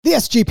The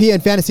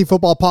SGPN Fantasy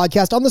Football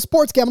Podcast on the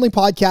Sports Gambling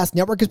Podcast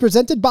Network is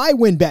presented by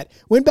WynnBET.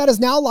 WynnBET is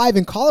now live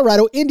in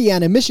Colorado,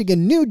 Indiana,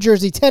 Michigan, New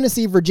Jersey,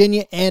 Tennessee,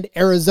 Virginia, and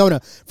Arizona.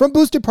 From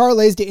boosted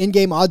parlays to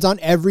in-game odds on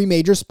every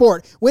major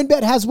sport,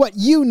 WynnBET has what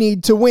you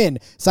need to win.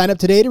 Sign up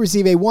today to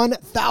receive a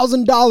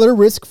 $1,000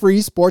 risk-free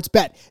sports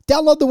bet.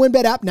 Download the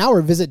WynnBET app now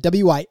or visit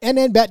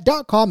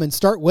wynnbet.com and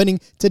start winning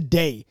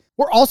today.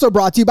 We're also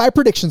brought to you by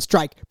Prediction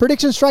Strike.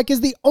 Prediction Strike is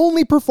the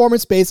only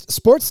performance-based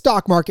sports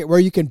stock market where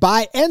you can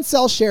buy and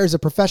sell shares of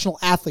professional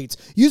athletes.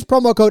 Use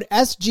promo code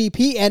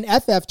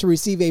SGPNFF to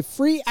receive a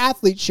free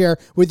athlete share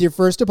with your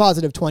first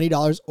deposit of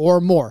 $20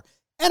 or more.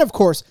 And of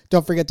course,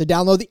 don't forget to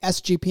download the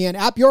SGPN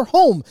app, your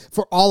home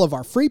for all of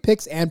our free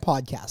picks and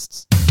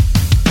podcasts.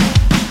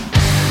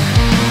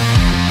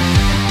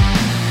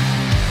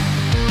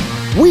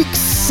 Week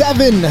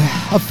 7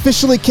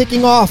 officially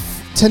kicking off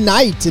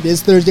tonight. It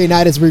is Thursday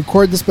night as we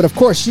record this, but of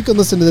course you can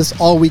listen to this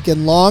all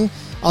weekend long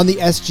on the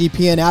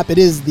SGPN app. It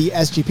is the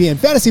SGPN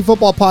Fantasy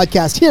Football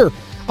Podcast here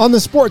on the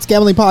Sports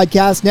Gambling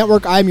Podcast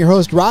Network. I'm your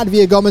host, Rod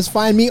Villagomez.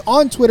 Find me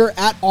on Twitter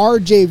at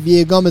RJ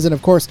Villagomez. And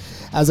of course,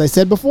 as I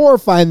said before,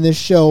 find this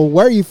show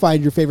where you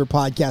find your favorite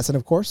podcasts and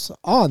of course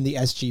on the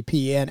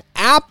SGPN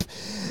app.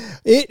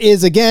 It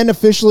is again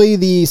officially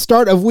the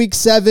start of week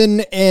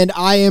 7, and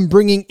I am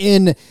bringing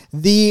in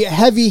the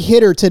heavy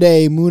hitter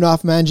today,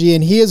 Munaf Manji,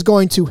 and he is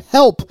going to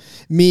help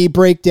me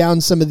break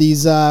down some of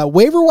these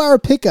waiver wire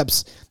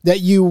pickups that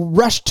you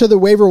rushed to the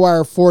waiver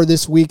wire for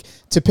this week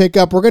to pick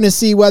up. We're going to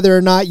see whether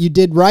or not you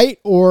did right,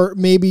 or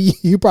maybe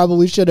you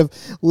probably should have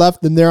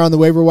left them there on the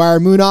waiver wire.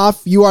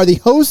 Munaf, you are the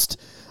host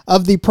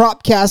of the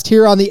Propcast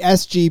here on the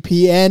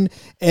SGPN,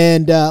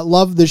 and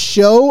love the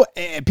show.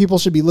 People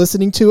should be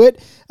listening to it.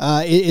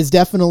 It is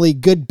definitely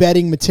good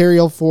betting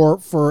material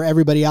for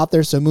everybody out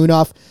there. So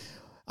Munaf,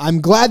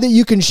 I'm glad that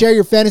you can share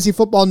your fantasy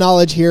football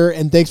knowledge here,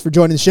 and thanks for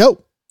joining the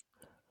show.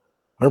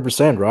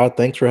 100%, Rod.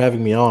 Thanks for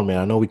having me on, man.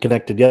 I know we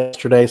connected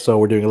yesterday, so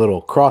we're doing a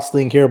little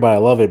cross-link here, but I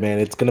love it, man.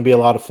 It's going to be a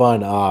lot of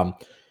fun.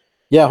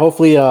 Yeah,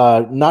 hopefully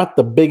not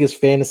the biggest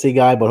fantasy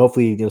guy, but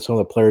hopefully some of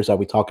the players that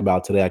we talk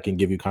about today, I can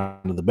give you kind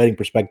of the betting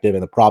perspective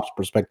and the props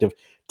perspective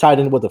tied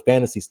in with the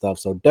fantasy stuff.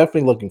 So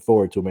definitely looking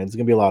forward to it, man. It's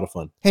going to be a lot of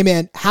fun. Hey,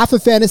 man, half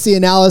of fantasy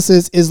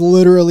analysis is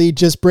literally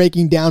just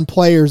breaking down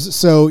players.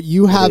 So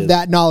you have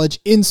that knowledge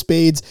in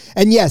spades.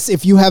 And yes,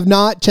 if you have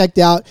not checked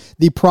out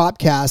the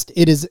Propcast,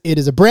 it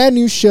is a brand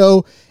new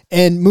show.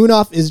 And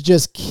Munaf is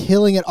just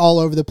killing it all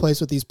over the place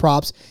with these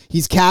props.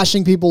 He's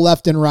cashing people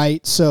left and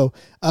right. So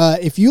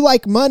if you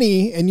like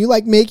money and you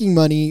like making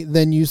money,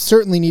 then you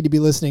certainly need to be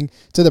listening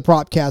to the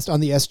Propcast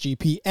on the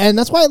SGP. And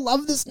that's why I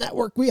love this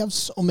network. We have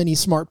so many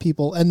smart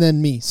people, and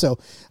then me. So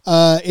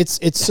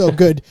it's so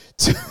good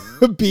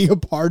to be a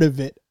part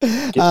of it.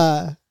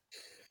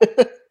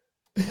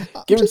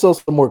 Give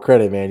yourself some more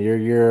credit, man.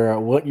 You're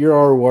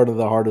one of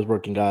the hardest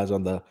working guys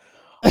on the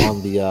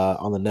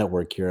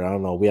network here. I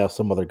don't know. We have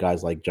some other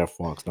guys like Jeff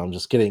Fox. No, I'm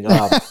just kidding.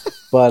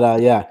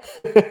 But yeah,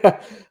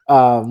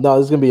 no,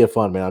 this is gonna be a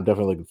fun, man. I'm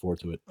definitely looking forward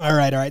to it. All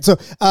right. So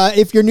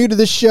if you're new to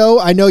this show,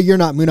 I know you're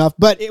not Munaf,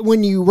 but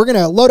we're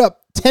gonna load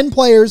up 10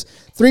 players,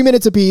 3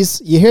 minutes apiece.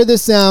 You hear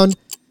this sound,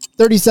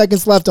 30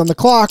 seconds left on the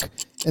clock,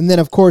 and then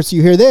of course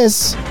you hear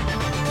this.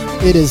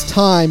 It is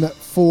time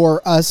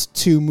for us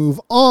to move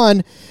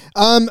on.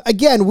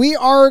 Again,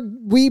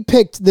 we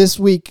picked this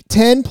week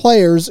 10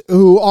 players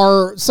who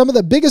are some of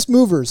the biggest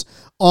movers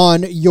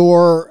on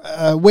your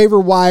waiver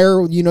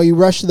wire. You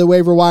rushed to the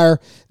waiver wire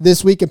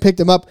this week and picked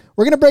them up.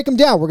 We're going to break them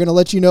down. We're going to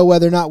let you know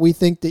whether or not we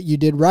think that you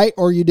did right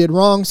or you did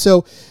wrong.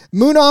 So,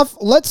 Munaf,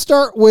 let's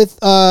start with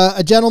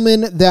a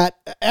gentleman that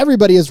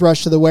everybody has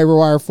rushed to the waiver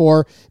wire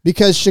for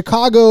because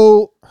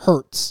Chicago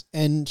hurts,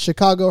 and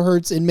Chicago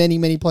hurts in many,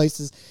 many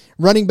places.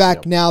 Running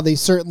back now, they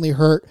certainly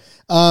hurt.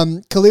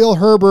 Khalil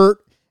Herbert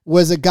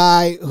was a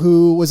guy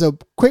who was a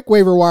quick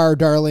waiver wire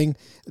darling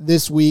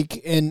this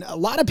week. And a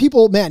lot of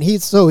people, man, in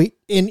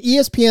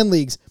ESPN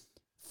leagues,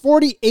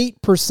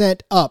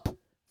 48% up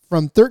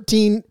from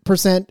 13%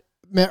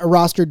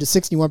 rostered to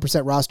 61%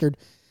 rostered.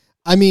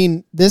 I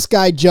mean, this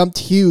guy jumped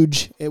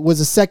huge. It was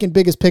the second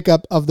biggest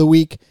pickup of the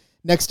week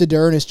next to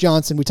D'Ernest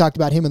Johnson. We talked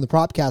about him in the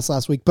Propcast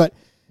last week, but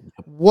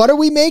what are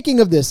we making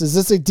of this? Is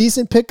this a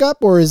decent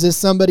pickup, or is this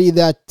somebody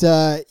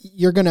that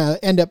you're going to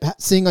end up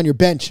seeing on your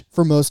bench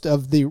for most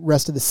of the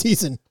rest of the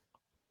season?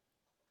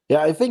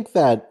 Yeah, I think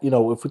that,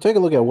 if we take a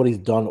look at what he's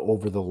done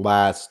over the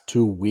last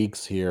 2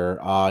 weeks here,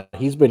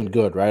 he's been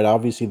good, right?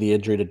 Obviously, the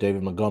injury to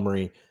David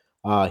Montgomery,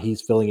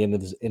 he's filling in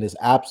his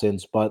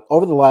absence. But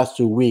over the last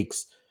 2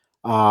 weeks,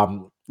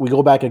 we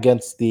go back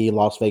against the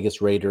Las Vegas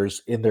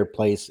Raiders in their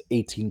place,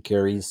 18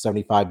 carries,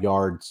 75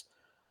 yards.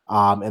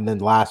 And then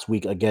last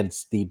week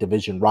against the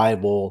division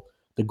rival,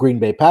 the Green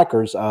Bay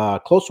Packers,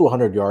 close to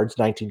 100 yards,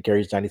 19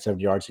 carries, 97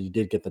 yards. So he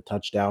did get the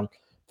touchdown,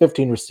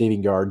 15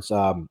 receiving yards.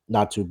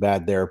 Not too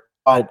bad there.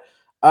 But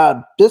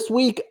this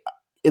week,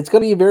 it's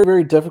going to be very,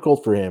 very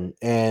difficult for him.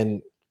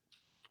 And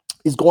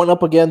he's going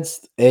up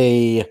against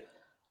one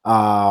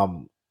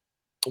of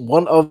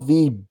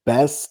the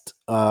best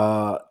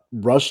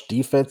rush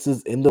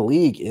defenses in the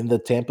league in the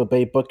Tampa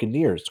Bay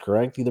Buccaneers,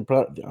 correct?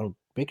 I'm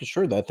making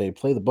sure that they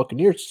play the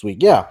Buccaneers this week.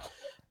 Yeah.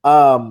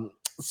 Um,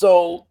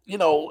 so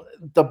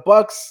the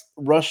Bucks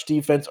rush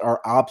defense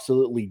are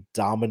absolutely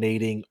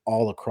dominating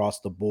all across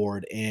the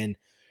board, and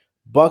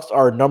Bucks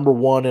are number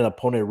one in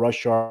opponent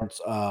rush yards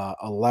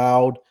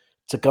allowed.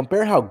 To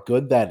compare how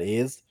good that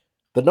is,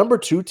 the number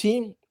two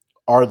team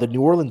are the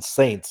New Orleans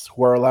Saints,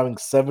 who are allowing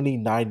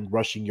 79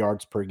 rushing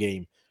yards per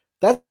game.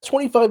 That's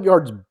 25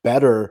 yards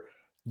better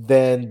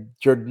than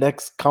your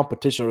next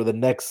competition or the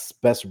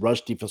next best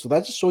rush defense. So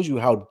that just shows you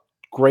how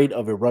great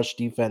of a rush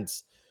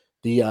defense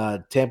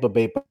the Tampa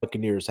Bay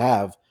Buccaneers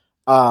have.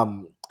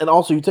 And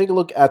also, you take a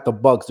look at the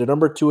Bucks; they're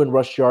number two in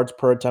rush yards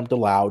per attempt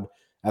allowed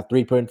at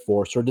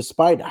 3.4. So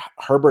despite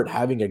Herbert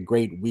having a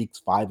great weeks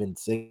 5 and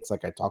 6,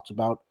 like I talked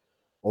about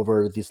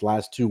over these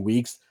last 2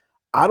 weeks,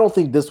 I don't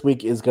think this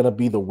week is going to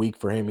be the week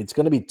for him. It's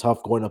going to be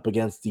tough going up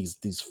against these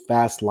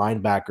fast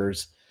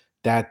linebackers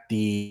that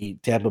the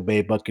Tampa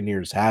Bay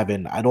Buccaneers have,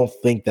 and I don't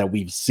think that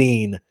we've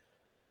seen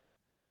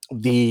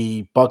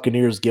the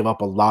Buccaneers give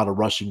up a lot of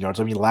rushing yards.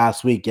 I mean,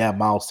 last week, yeah,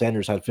 Miles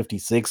Sanders had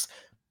 56,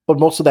 but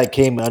most of that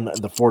came in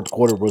the fourth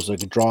quarter was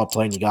like a draw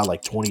play, and you got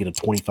like 20 to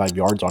 25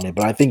 yards on it.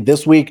 But I think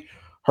this week,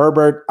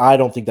 Herbert, I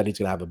don't think that he's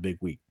going to have a big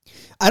week.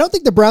 I don't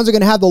think the Browns are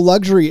going to have the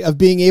luxury of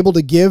being able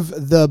to give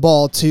the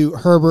ball to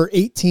Herbert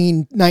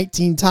 18,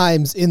 19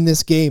 times in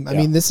this game. I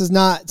mean, this is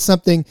not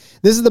something,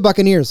 this is the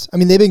Buccaneers. I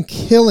mean, they've been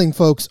killing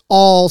folks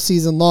all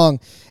season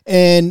long.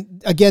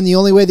 And again, the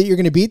only way that you're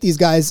going to beat these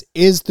guys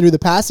is through the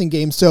passing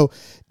game. So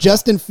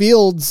Justin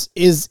Fields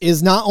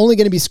is not only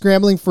going to be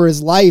scrambling for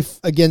his life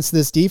against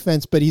this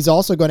defense, but he's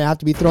also going to have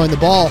to be throwing the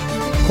ball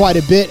quite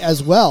a bit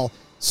as well.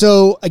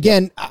 So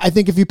again, I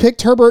think if you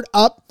picked Herbert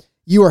up,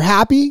 you were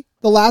happy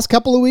the last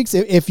couple of weeks.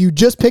 If you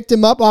just picked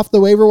him up off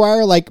the waiver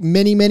wire, like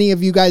many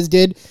of you guys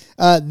did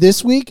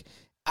this week,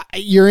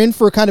 you're in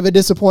for kind of a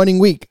disappointing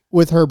week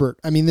with Herbert.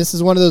 I mean, this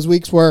is one of those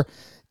weeks where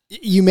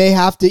you may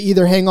have to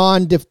either hang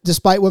on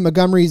despite what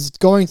Montgomery's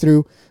going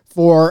through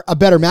for a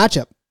better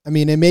matchup. I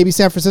mean, and maybe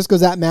San Francisco's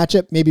that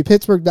matchup, maybe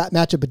Pittsburgh that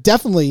matchup, but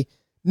definitely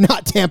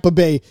not Tampa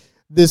Bay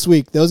this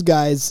week. Those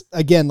guys,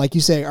 again, like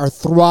you say, are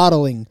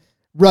throttling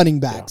running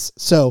backs.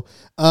 Yeah. So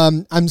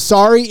I'm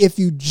sorry if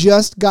you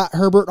just got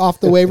Herbert off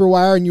the waiver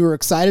wire and you were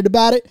excited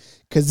about it,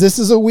 because this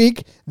is a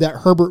week that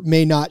Herbert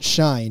may not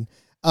shine.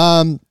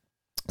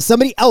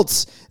 Somebody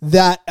else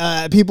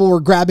that people were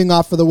grabbing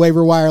off for the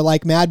waiver wire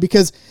like mad,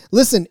 because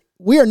listen,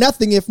 we are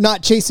nothing if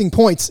not chasing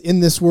points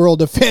in this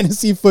world of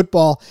fantasy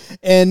football.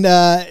 And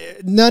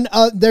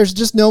there's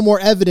just no more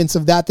evidence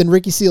of that than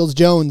Ricky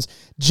Seals-Jones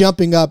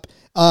jumping up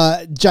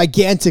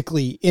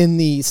gigantically in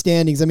the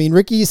standings. I mean,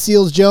 Ricky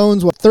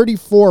Seals-Jones,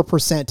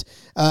 34%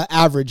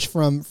 average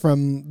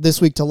from this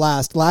week to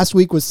last. Last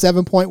week was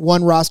 7.1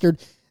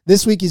 rostered.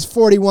 This week he's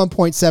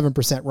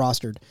 41.7%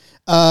 rostered.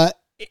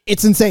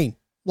 It's insane.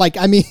 Like,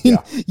 I mean,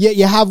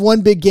 you have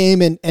one big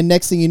game and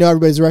next thing you know,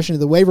 everybody's rushing to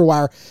the waiver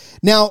wire.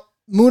 Now,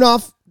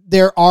 Munaf,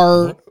 there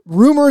are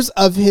rumors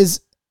of his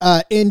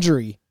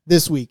injury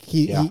this week.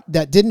 He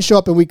that didn't show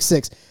up in week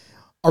 6.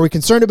 Are we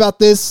concerned about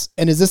this?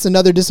 And is this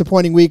another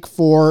disappointing week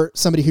for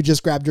somebody who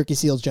just grabbed Ricky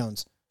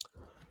Seals-Jones?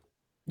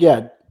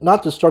 Yeah,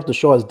 not to start the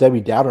show as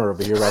Debbie Downer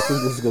over here, but I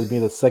think this is going to be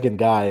the second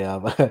guy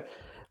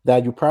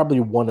that you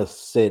probably want to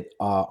sit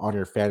on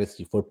your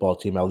fantasy football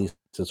team at least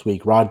this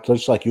week. Rod,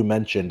 just like you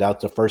mentioned,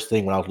 that's the first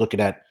thing when I was looking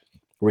at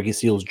Ricky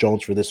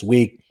Seals-Jones for this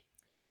week,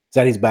 is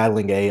that he's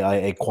battling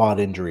a quad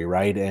injury,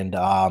 right? And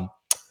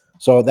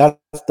so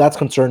that's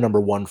concern number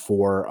one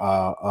for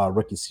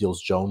Ricky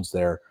Seals-Jones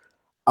there.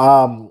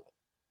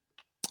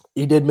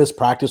 He did miss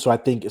practice, so I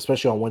think,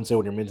 especially on Wednesday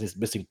when you're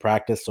missing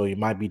practice, so you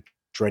might be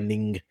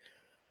trending,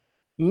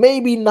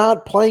 maybe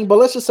not playing, but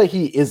let's just say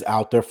he is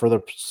out there for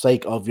the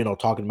sake of,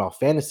 talking about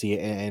fantasy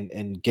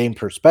and game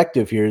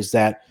perspective here, is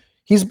that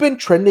he's been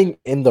trending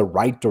in the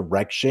right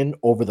direction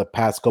over the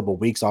past couple of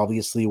weeks,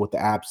 obviously with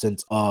the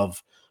absence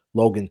of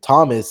Logan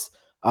Thomas.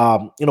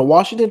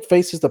 Washington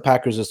faces the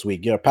Packers this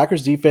week.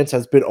 Packers defense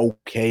has been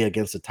okay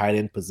against the tight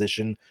end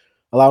position,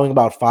 allowing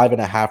about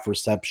 5.5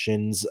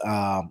 receptions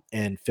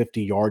and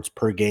 50 yards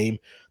per game.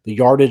 The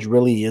yardage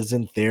really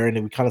isn't there,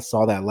 and we kind of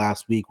saw that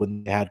last week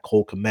when they had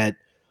Cole Kmet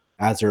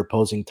as their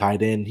opposing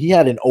tight end. He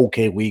had an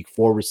okay week,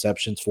 4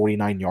 receptions,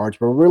 49 yards,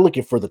 but we're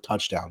looking for the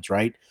touchdowns,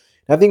 right?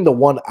 And I think the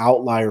one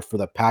outlier for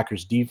the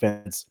Packers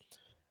defense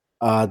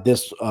or at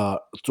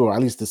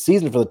least this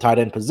season for the tight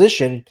end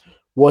position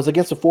was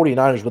against the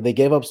 49ers, when they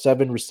gave up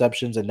 7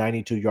 receptions and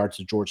 92 yards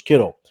to George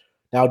Kittle.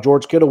 Now,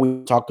 George Kittle,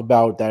 we talked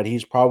about that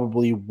he's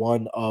probably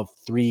one of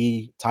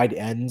 3 tight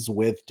ends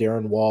with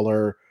Darren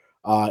Waller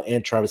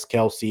and Travis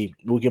Kelce.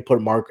 We can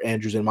put Mark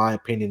Andrews, in my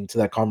opinion, into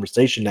that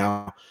conversation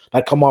now.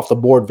 That come off the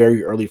board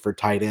very early for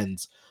tight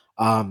ends.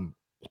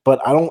 But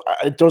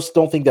I just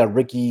don't think that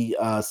Ricky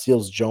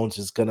Seals-Jones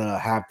is going to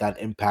have that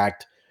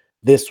impact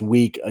this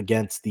week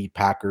against the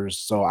Packers.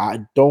 So I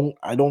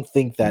don't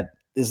think that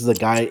this is a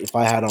guy, if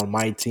I had on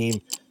my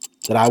team,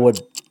 that I would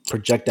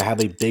project to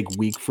have a big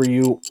week for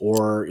you,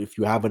 or if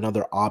you have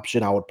another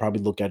option, I would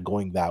probably look at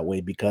going that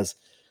way, because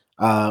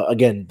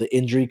Again, the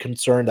injury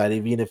concern that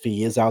even if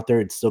he is out there,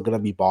 it's still going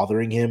to be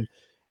bothering him.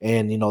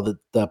 And,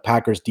 the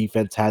Packers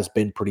defense has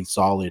been pretty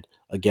solid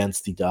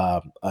against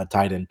the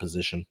tight end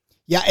position.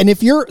 Yeah, and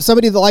if you're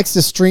somebody that likes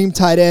to stream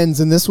tight ends,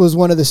 and this was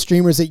one of the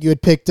streamers that you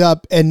had picked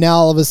up, and now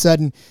all of a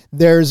sudden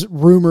there's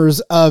rumors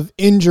of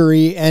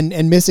injury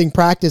and missing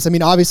practice. I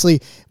mean,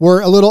 obviously,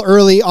 we're a little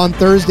early on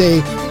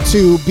Thursday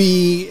to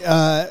be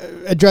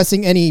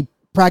addressing any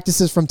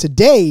practices from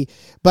today,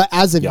 but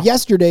as of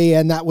yesterday,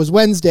 and that was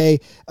Wednesday,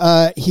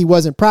 he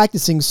wasn't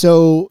practicing.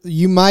 So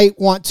you might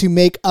want to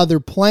make other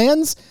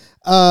plans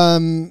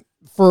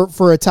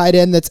for a tight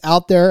end that's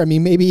out there. I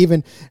mean, maybe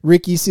even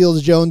Ricky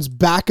Seals-Jones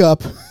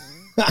backup.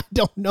 I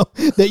don't know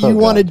that you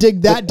want to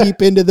dig that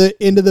deep into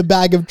the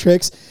bag of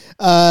tricks.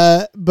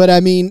 But I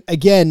mean,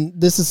 again,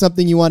 this is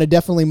something you want to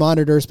definitely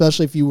monitor,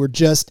 especially if you were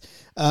just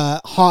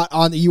hot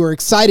on, you were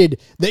excited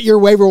that your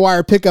waiver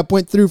wire pickup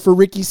went through for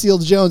Ricky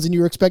Seals-Jones and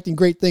you were expecting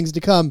great things to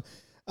come.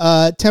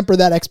 Temper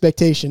that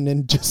expectation.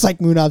 And just like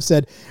Munaf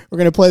said, we're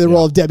going to play the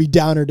role of Debbie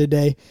Downer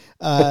today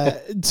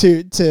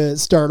to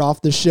start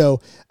off the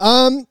show.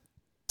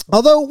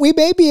 Although we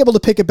may be able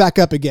to pick it back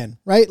up again,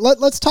 right?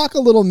 Let's talk a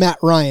little Matt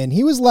Ryan.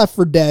 He was left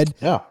for dead.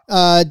 Yeah.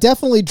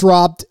 Definitely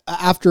dropped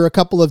after a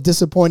couple of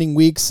disappointing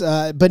weeks,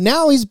 but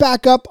now he's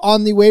back up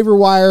on the waiver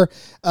wire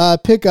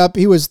pickup.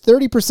 He was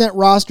 30%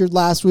 rostered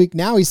last week.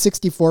 Now he's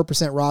 64%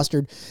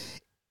 rostered.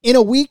 In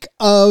a week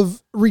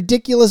of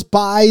ridiculous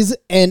buys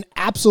and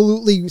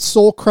absolutely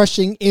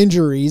soul-crushing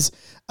injuries,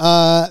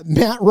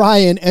 Matt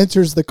Ryan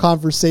enters the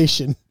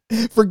conversation.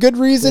 For good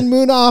reason,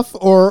 Munaf,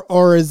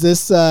 or is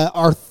this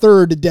our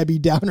third Debbie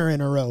Downer in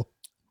a row?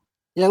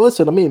 Yeah,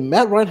 listen, I mean,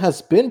 Matt Ryan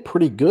has been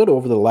pretty good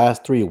over the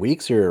last 3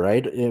 weeks here,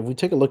 right? If we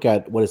take a look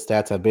at what his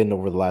stats have been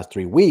over the last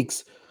 3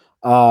 weeks,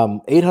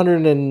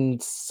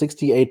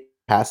 868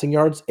 passing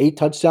yards, 8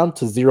 touchdowns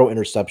to 0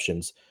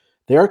 interceptions.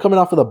 They are coming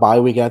off of the bye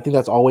week, and I think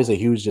that's always a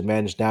huge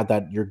advantage now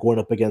that you're going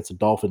up against the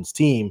Dolphins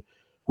team,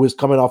 who is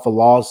coming off a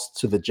loss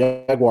to the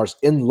Jaguars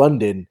in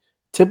London.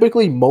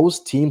 Typically,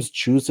 most teams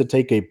choose to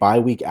take a bye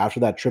week after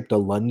that trip to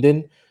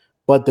London,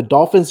 but the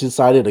Dolphins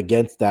decided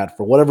against that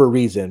for whatever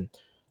reason.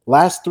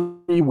 Last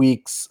 3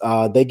 weeks,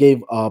 they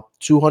gave up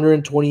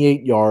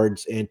 228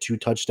 yards and 2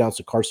 touchdowns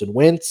to Carson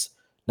Wentz.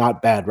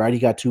 Not bad, right? He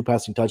got 2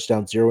 passing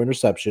touchdowns, 0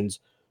 interceptions.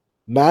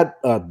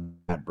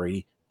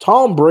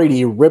 Tom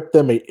Brady ripped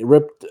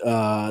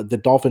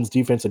the Dolphins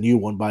defense a new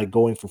one by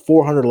going for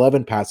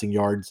 411 passing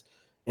yards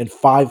and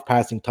 5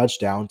 passing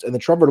touchdowns. And the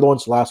Trevor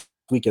Lawrence last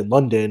week in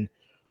London,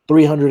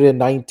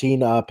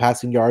 319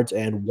 passing yards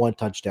and 1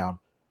 touchdown.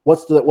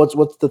 What's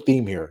the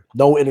theme here?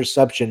 No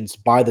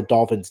interceptions by the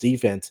Dolphins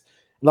defense.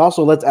 And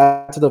also, let's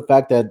add to the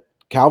fact that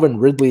Calvin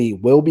Ridley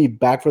will be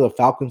back for the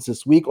Falcons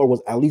this week, or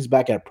was at least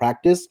back at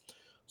practice.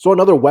 So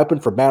another weapon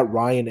for Matt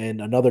Ryan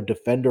and another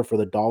defender for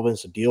the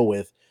Dolphins to deal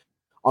with.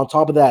 On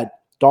top of that,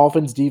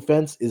 Dolphins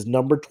defense is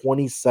number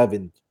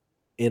 27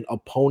 in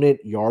opponent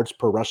yards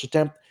per rush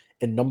attempt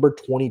and number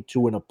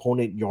 22 in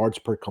opponent yards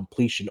per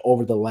completion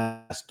over the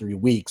last 3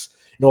 weeks.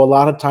 A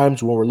lot of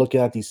times when we're looking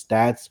at these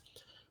stats,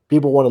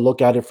 people want to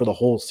look at it for the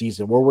whole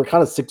season, where we're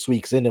kind of 6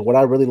 weeks in. And what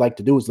I really like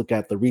to do is look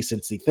at the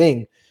recency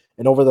thing.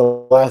 And over the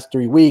last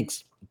 3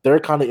 weeks, they're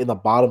kind of in the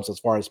bottoms as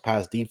far as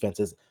past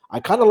defenses. I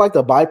kind of like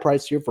the buy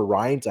price here for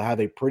Ryan to have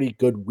a pretty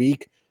good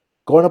week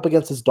going up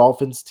against this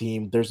Dolphins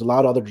team. There's a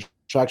lot of other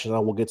distractions,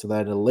 and we'll get to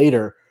that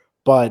later.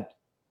 But,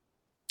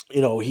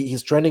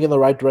 he's trending in the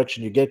right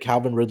direction. You get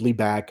Calvin Ridley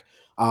back.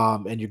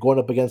 And you're going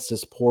up against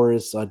this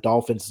porous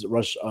Dolphins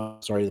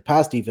the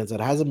pass defense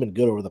that hasn't been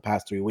good over the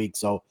past 3 weeks.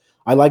 So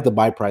I like the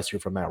buy price here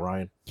from Matt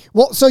Ryan.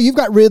 Well, so you've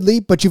got Ridley,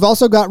 but you've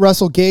also got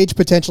Russell Gage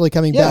potentially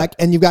coming back,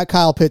 and you've got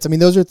Kyle Pitts. I mean,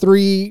 those are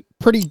 3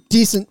 pretty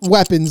decent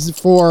weapons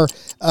for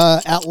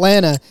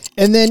Atlanta.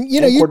 And then,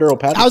 Cordero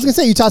Patterson. I was going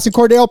to say, you toss in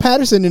Cordero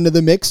Patterson into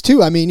the mix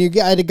too. I mean, you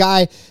got a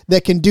guy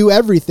that can do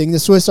everything, the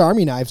Swiss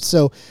Army knife.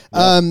 So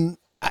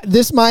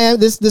this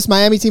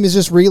Miami team is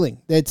just reeling.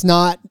 It's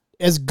not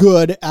as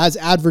good as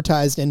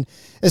advertised, and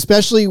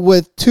especially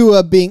with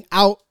Tua being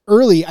out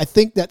early, I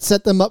think that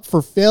set them up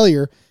for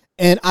failure,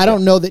 and I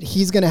don't know that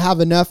he's going to have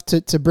enough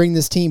to bring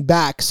this team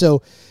back.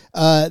 So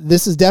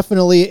this is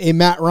definitely a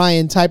Matt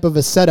Ryan type of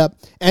a setup,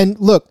 and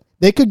look,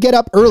 they could get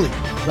up early,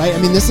 right?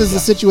 I mean, this is a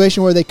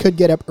situation where they could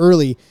get up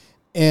early,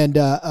 and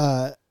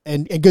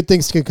good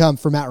things could come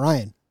for Matt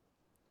Ryan.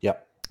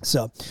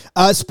 So,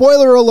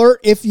 spoiler alert,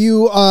 if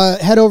you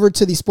head over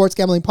to the Sports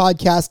Gambling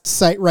Podcast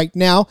site right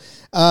now,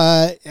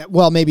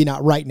 well, maybe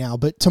not right now,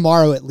 but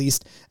tomorrow at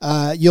least,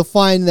 you'll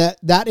find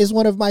that is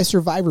one of my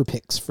survivor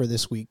picks for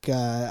this week.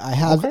 I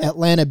have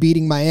Atlanta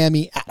beating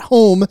Miami at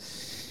home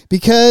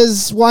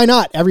because why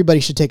not? Everybody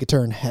should take a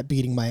turn at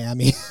beating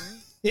Miami.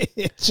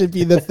 It should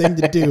be the thing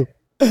to do.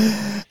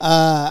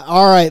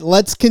 All right,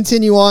 let's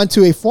continue on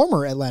to a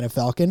former Atlanta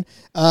Falcon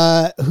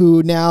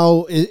who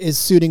now is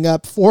suiting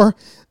up for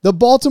the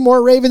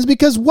Baltimore Ravens,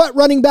 because what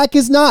running back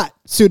is not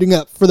suiting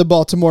up for the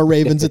Baltimore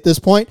Ravens at this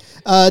point?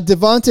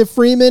 Devonta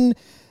Freeman,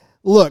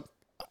 look,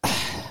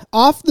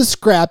 off the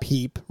scrap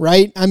heap,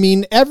 right? I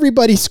mean,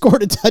 everybody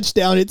scored a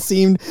touchdown, it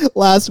seemed,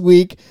 last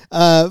week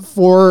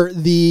for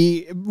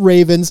the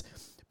Ravens.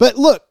 But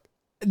look,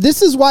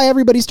 this is why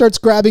everybody starts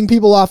grabbing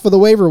people off of the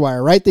waiver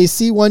wire, right? They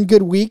see one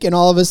good week and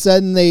all of a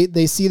sudden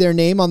they see their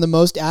name on the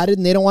most added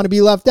and they don't want to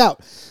be left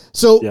out.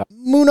 So,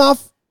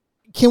 Munaf,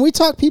 can we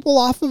talk people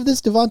off of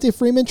this Devontae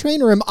Freeman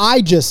train, or am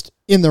I just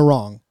in the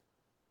wrong?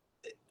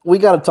 We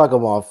got to talk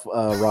him off,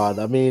 Rod.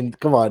 I mean,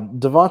 come on.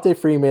 Devontae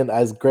Freeman,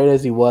 as great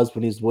as he was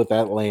when he's with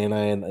Atlanta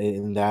and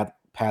in that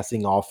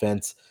passing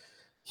offense,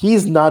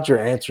 he's not your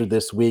answer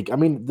this week. I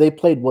mean, they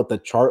played who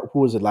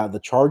was it? The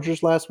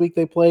Chargers last week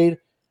they played.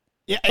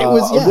 Yeah, it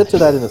was. I'll get to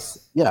that in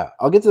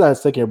a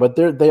second here. But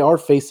they are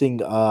facing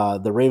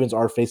the Ravens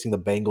are facing the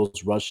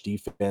Bengals rush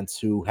defense,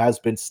 who has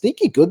been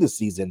sneaky good this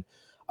season.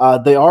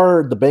 They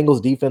are the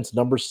Bengals defense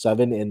number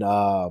 7 in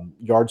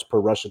yards per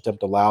rush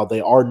attempt allowed.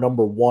 They are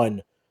number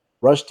 1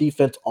 rush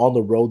defense on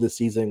the road this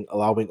season,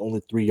 allowing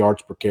only 3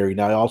 yards per carry.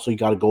 Now, also you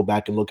got to go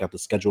back and look at the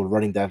schedule of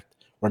running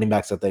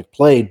backs that they've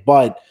played,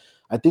 but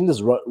I think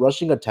this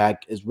rushing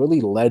attack is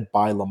really led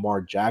by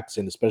Lamar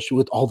Jackson, especially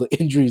with all the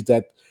injuries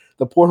that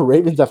the poor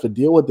Ravens have to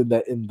deal with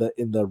in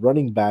the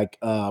running back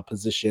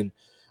position.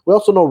 We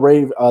also know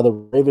the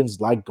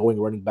Ravens like going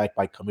running back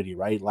by committee,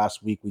 right?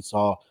 Last week we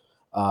saw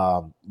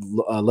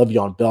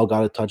Le'Veon Bell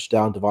got a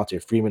touchdown.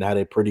 Devontae Freeman had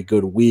a pretty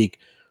good week.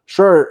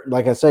 Sure,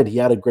 like I said, he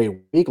had a great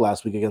week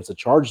last week against the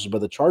Chargers,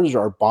 but the Chargers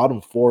are bottom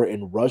 4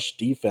 in rush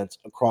defense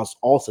across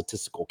all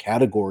statistical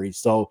categories.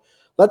 So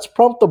let's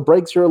pump the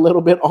brakes here a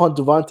little bit on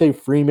Devontae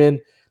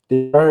Freeman.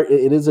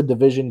 It is a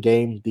division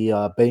game. The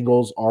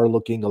Bengals are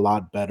looking a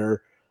lot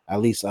better, at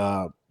least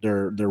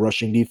their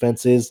rushing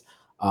defenses.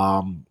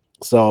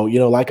 So,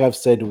 like I've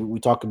said,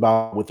 we talk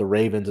about with the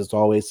Ravens, it's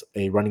always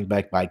a running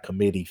back by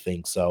committee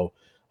thing. So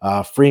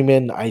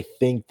Freeman, I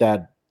think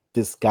that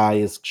this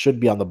guy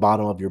should be on the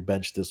bottom of your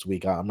bench this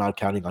week. I'm not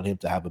counting on him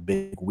to have a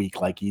big week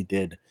like he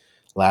did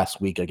last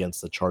week against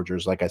the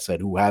Chargers, like I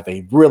said, who have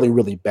a really,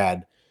 really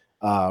bad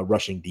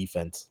rushing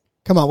defense.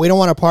 Come on, we don't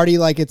want to party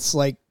like it's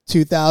like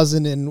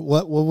 2000 and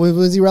what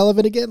was he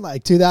relevant again?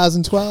 Like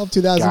 2012,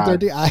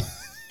 2013?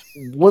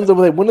 When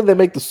did they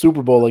make the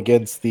Super Bowl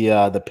against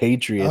the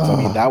Patriots? I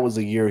mean, that was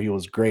a year he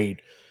was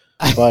great.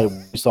 But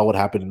we saw what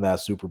happened in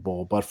that Super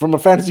Bowl. But from a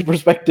fantasy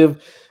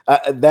perspective,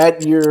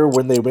 that year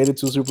when they made it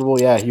to the Super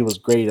Bowl, yeah, he was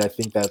great. I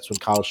think that's when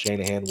Kyle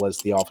Shanahan was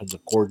the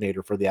offensive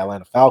coordinator for the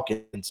Atlanta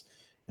Falcons.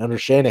 And under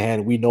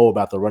Shanahan, we know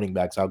about the running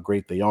backs, how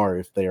great they are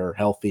if they are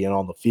healthy and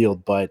on the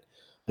field. But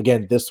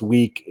again, this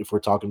week, if we're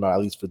talking about at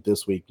least for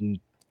this week,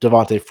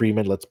 Devontae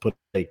Freeman, let's put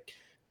a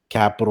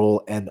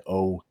capital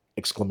N-O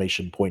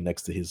exclamation point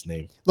next to his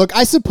name. Look,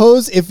 I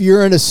suppose if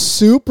you're in a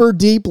super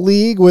deep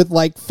league with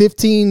like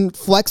 15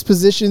 flex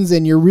positions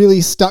and you're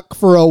really stuck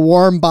for a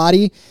warm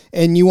body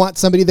and you want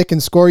somebody that can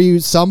score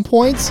you some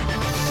points,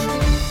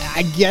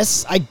 I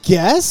guess.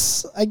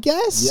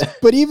 Yeah.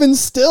 But even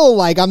still,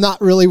 like, I'm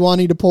not really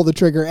wanting to pull the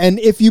trigger. And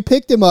if you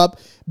picked him up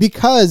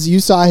because you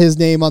saw his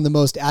name on the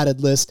most added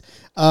list,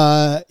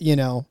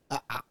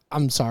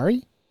 I'm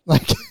sorry.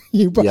 Like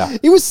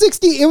it was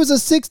 60. It was a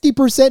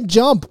 60%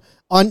 jump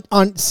on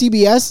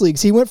CBS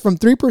leagues. He went from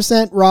 3%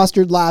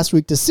 rostered last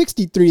week to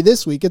 63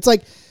 this week. It's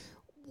like,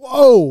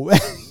 whoa,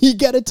 you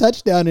get a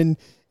touchdown and,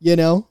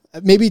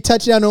 maybe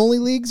touchdown only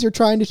leagues you're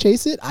trying to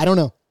chase it. I don't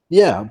know.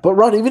 Yeah, but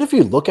Ron, even if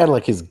you look at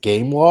like his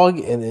game log,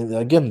 and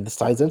again, this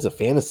ties into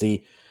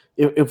fantasy.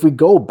 If we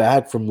go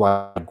back from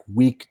like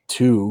week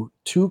 2,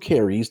 2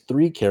 carries,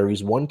 3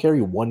 carries, 1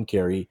 carry, 1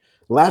 carry.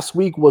 Last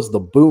week was the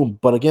boom,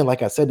 but again,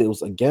 like I said, it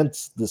was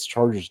against this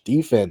Chargers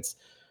defense,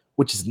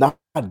 which is not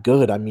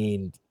good. I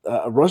mean,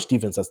 a rush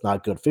defense that's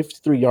not good.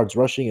 53 yards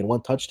rushing and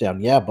 1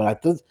 touchdown. Yeah, but I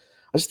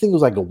just think it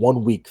was like a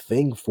 1 week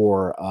thing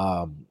for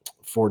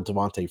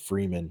Devontae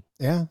Freeman.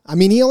 Yeah, I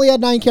mean, he only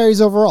had 9 carries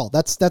overall.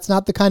 That's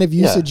not the kind of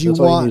usage you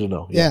want. All you need to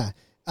know. Yeah.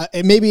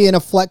 Maybe in a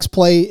flex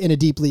play in a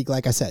deep league,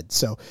 like I said.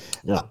 So,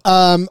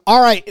 all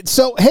right.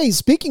 So, hey,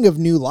 speaking of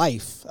new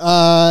life,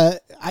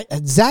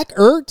 Zach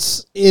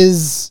Ertz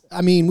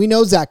we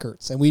know Zach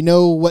Ertz and we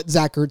know what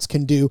Zach Ertz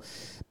can do,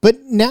 but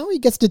now he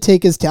gets to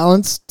take his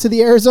talents to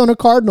the Arizona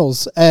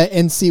Cardinals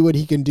and see what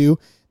he can do.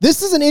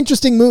 This is an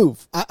interesting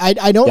move.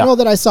 I don't know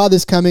that I saw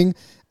this coming,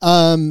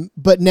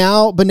 but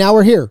now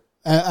we're here,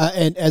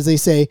 and as they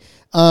say,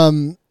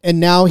 and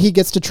now he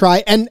gets to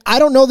try. And I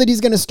don't know that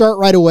he's going to start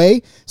right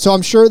away. So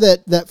I'm sure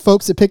that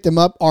folks that picked him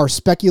up are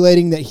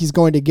speculating that he's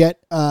going to get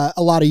a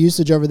lot of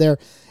usage over there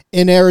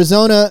in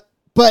Arizona.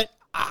 But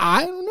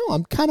I don't know.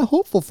 I'm kind of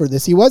hopeful for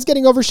this. He was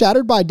getting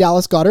overshadowed by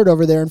Dallas Goedert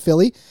over there in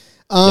Philly.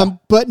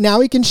 But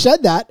now he can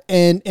shed that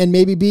and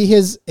maybe be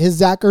his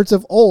Zach Ertz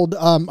of old.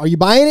 Are you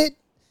buying it,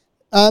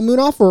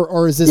 Munaf,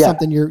 or is this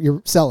something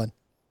you're selling?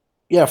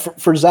 Yeah,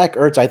 for Zach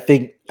Ertz, I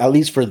think at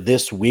least for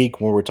this week,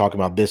 when we're talking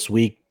about this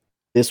week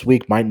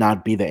might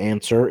not be the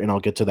answer, and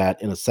I'll get to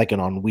that in a second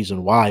on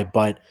reason why.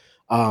 But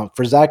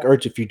for Zach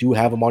Ertz, if you do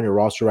have him on your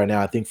roster right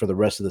now, I think for the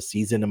rest of the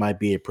season, it might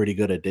be a pretty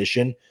good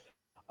addition.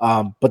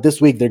 But this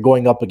week, they're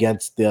going up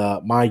against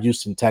my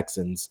Houston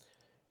Texans.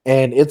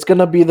 And it's going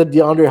to be the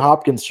DeAndre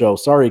Hopkins show.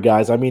 Sorry,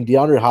 guys. I mean,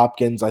 DeAndre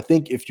Hopkins, I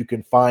think if you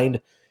can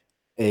find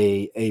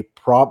a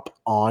prop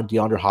on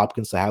DeAndre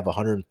Hopkins to have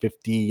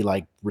 150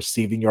 like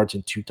receiving yards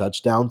and 2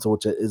 touchdowns,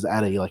 which is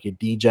at a like a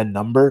DGen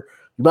number,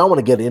 you might want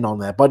to get in on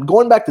that. But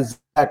going back to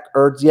Zach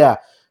Ertz, yeah,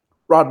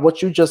 Rod,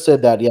 what you just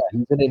said that, yeah,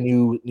 he's in a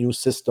new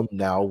system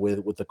now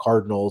with the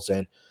Cardinals.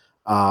 And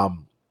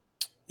um,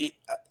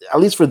 at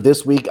least for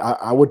this week,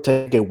 I would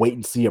take a wait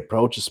and see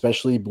approach,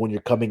 especially when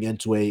you're coming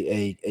into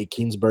a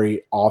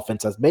Kingsbury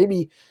offense that's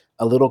maybe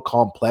a little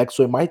complex.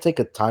 So it might take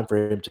a time for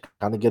him to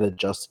kind of get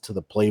adjusted to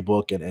the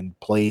playbook and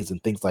plays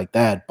and things like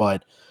that.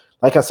 But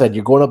like I said,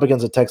 you're going up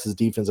against a Texas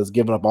defense that's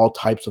given up all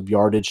types of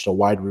yardage to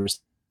wide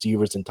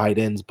receivers and tight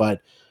ends.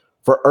 But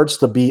for Ertz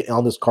to be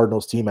on this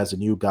Cardinals team as a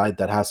new guy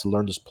that has to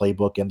learn this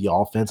playbook and the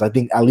offense, I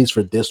think at least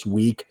for this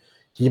week,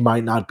 he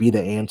might not be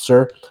the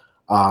answer.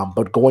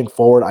 But going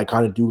forward, I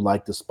kind of do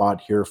like the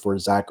spot here for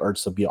Zach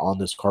Ertz to be on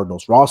this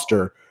Cardinals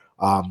roster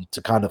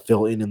to kind of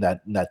fill in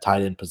that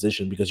tight end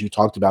position, because you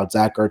talked about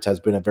Zach Ertz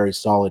has been a very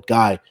solid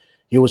guy.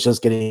 He was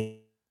just getting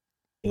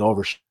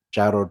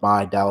overshadowed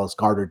by Dallas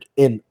Goedert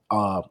in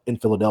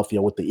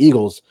Philadelphia with the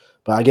Eagles.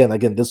 But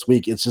again, this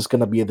week it's just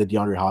going to be the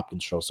DeAndre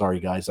Hopkins show. Sorry,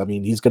 guys. I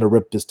mean, he's going to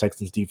rip this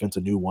Texans defense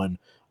a new one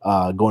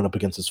going up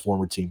against his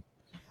former team.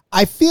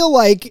 I feel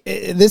like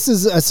this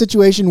is a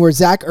situation where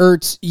Zach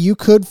Ertz, you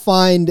could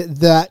find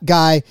that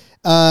guy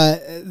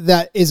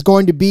that is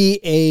going to be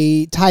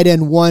a tight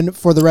end 1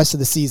 for the rest of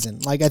the season.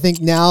 Like, I think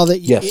now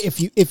that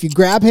if you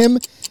grab him,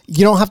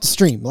 you don't have to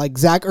stream. Like,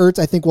 Zach Ertz,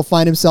 I think will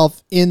find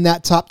himself in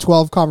that top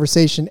 12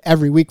 conversation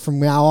every week from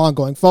now on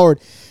going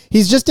forward.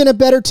 He's just in a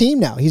better team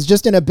now. He's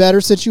just in a better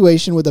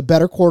situation with a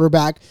better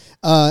quarterback,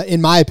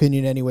 in my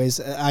opinion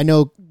anyways. I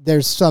know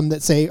there's some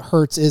that say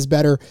Hurts is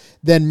better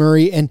than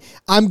Murray, and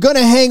I'm going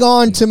to hang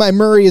on to my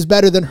Murray is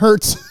better than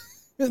Hurts.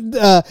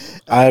 I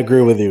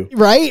agree with you.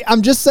 Right?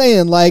 I'm just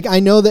saying, like, I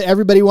know that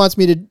everybody wants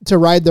me to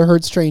ride the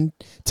Hurts train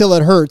till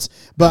it hurts,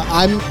 but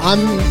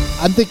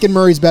I'm thinking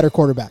Murray's better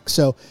quarterback.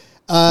 So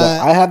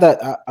I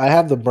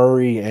have the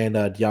Murray and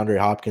DeAndre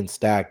Hopkins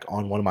stack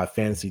on one of my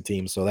fantasy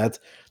teams. So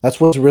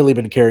that's what's really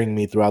been carrying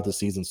me throughout the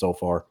season so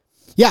far.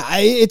 Yeah,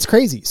 it's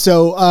crazy.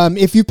 So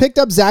if you picked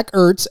up Zach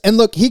Ertz, and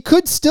look, he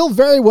could still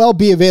very well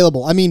be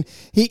available. I mean,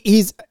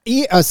 he's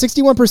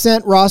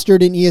 61%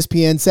 rostered in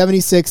ESPN,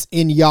 76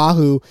 in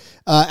Yahoo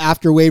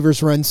after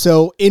waivers run.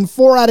 So in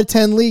 4 out of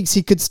 10 leagues,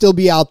 he could still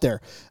be out there.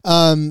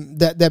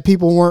 That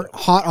people weren't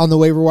hot on the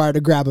waiver wire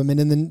to grab him, and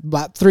then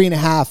about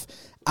 3.5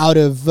 out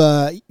of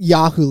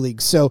Yahoo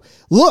leagues. So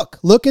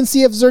look and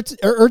see if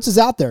Ertz is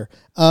out there.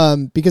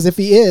 Because if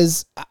he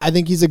is, I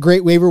think he's a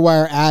great waiver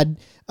wire ad.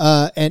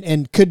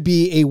 And could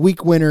be a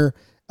week winner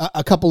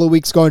a couple of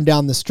weeks going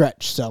down the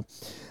stretch. So,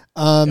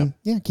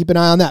 yeah, keep an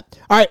eye on that.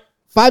 All right,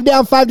 5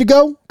 down, 5 to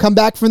go. Come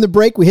back from the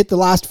break. We hit the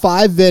last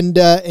 5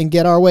 and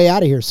get our way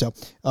out of here. So,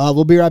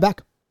 we'll be right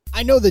back.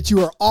 I know that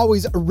you are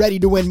always ready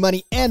to win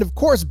money and, of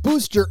course,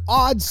 boost your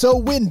odds,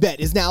 so WynnBET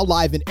is now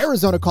live in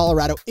Arizona,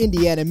 Colorado,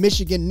 Indiana,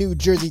 Michigan, New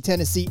Jersey,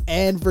 Tennessee,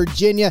 and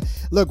Virginia.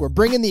 Look, we're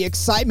bringing the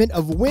excitement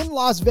of Wynn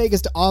Las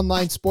Vegas to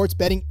online sports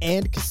betting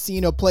and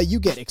casino play. You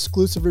get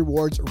exclusive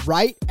rewards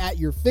right at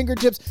your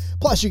fingertips.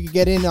 Plus, you can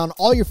get in on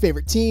all your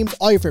favorite teams,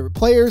 all your favorite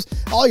players,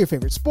 all your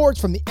favorite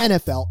sports from the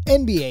NFL,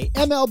 NBA,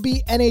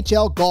 MLB,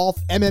 NHL, golf,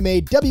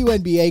 MMA,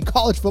 WNBA,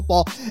 college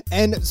football,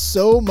 and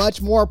so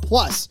much more.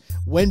 Plus,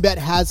 WynnBET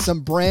has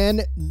some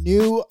brand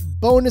new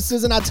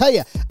bonuses, and I'll tell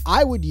you,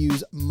 I would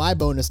use my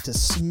bonus to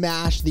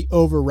smash the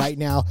over right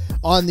now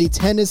on the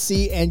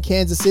Tennessee and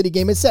Kansas City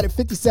game. It's set at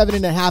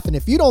 57.5, and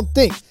if you don't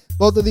think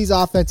both of these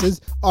offenses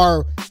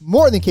are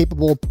more than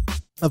capable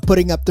of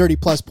putting up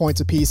 30-plus points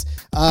apiece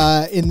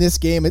in this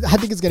game, I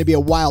think it's going to be a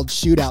wild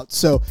shootout.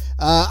 So,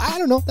 I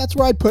don't know. That's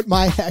where I'd put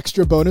my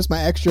extra bonus,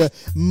 my extra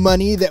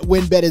money that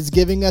WynnBET is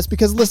giving us.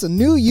 Because, listen,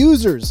 new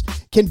users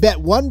can bet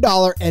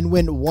 $1 and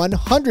win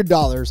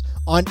 $100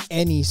 on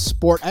any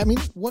sport. I mean,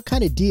 what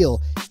kind of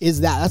deal is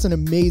that? That's an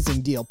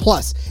amazing deal.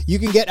 Plus, you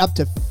can get up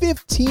to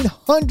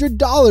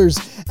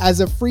 $1,500 as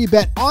a free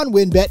bet on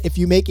WynnBET if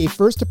you make a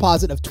first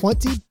deposit of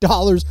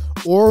 $20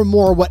 or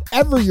more,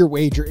 whatever your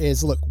wager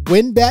is. Look,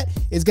 WynnBET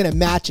is going to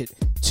match it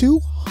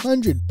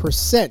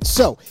 200%.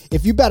 So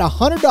if you bet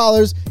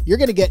 $100, you're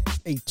going to get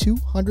a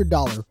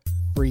 $200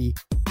 free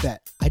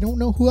bet. I don't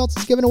know who else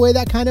is giving away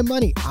that kind of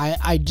money.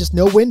 I just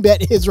know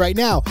WynnBET is right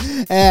now.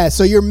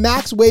 So your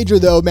max wager,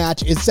 though,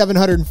 match is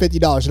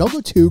 $750. Don't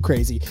go too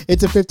crazy.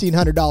 It's a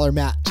 $1,500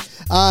 match.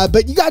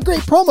 But you got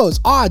great promos,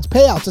 odds,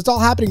 payouts. It's all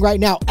happening right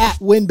now at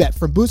WynnBET.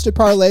 From boosted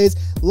parlays,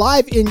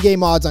 live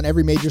in-game odds on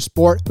every major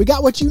sport. We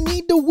got what you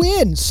need to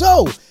win.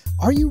 So,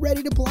 are you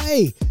ready to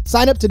play?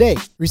 Sign up today.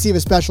 Receive a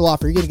special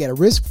offer. You're going to get a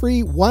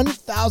risk-free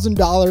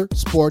 $1,000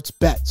 sports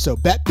bet. So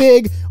bet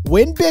big,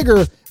 win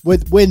bigger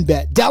with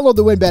WynnBET. Download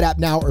the WynnBET app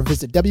now or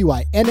visit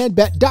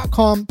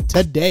WYNNBet.com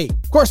today.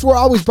 Of course, we're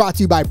always brought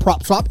to you by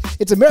PropSwap.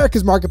 It's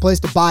America's marketplace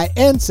to buy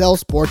and sell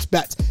sports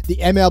bets. The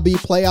MLB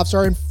playoffs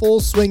are in full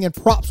swing, and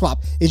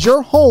PropSwap is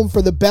your home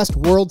for the best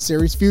World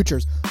Series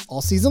futures.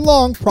 All season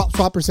long,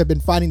 PropSwappers have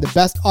been finding the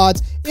best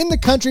odds in the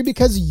country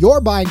because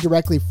you're buying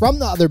directly from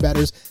the other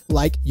bettors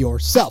like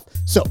yourself.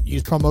 So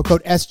use promo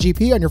code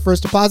SGP on your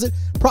first deposit.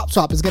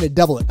 PropSwap is going to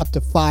double it up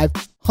to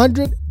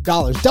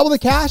 $500. Double the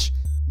cash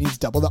means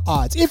double the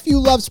odds. If you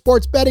love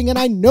sports betting, and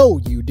I know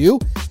you do,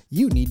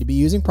 you need to be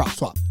using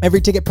PropSwap.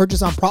 Every ticket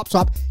purchased on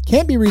PropSwap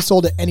can be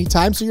resold at any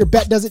time, so your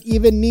bet doesn't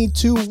even need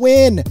to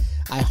win.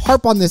 I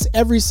harp on this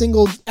every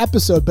single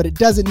episode, but it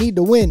doesn't need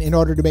to win in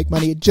order to make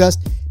money. It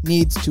just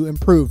needs to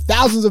improve.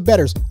 Thousands of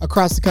bettors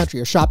across the country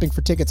are shopping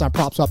for tickets on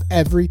PropSwap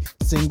every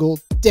single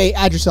day.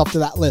 Add yourself to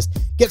that list.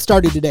 Get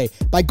started today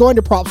by going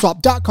to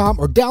PropSwap.com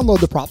or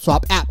download the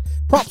PropSwap app.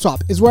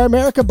 PropSwap is where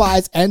America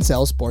buys and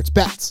sells sports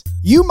bets.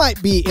 You might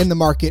be in the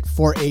market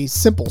for a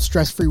simple,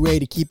 stress-free way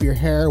to keep your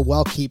hair.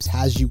 Well, Keeps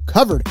has you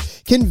covered.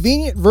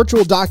 Convenient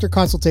virtual doctor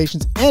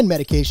consultations and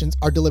medications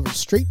are delivered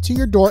straight to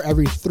your door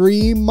every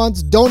 3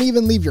 months. Don't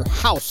even leave your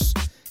house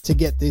to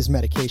get these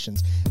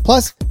medications.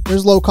 Plus,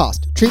 there's low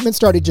cost. Treatments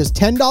start at just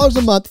 $10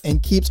 a month,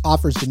 and Keeps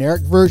offers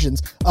generic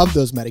versions of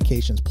those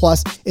medications.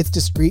 Plus, it's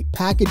discreet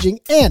packaging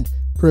and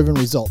proven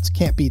results.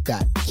 Can't beat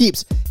that.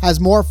 Keeps has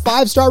more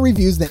 5-star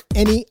reviews than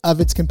any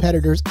of its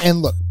competitors.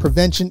 And look,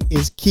 prevention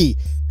is key.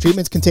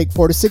 Treatments can take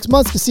 4 to 6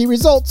 months to see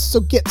results, so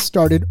get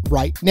started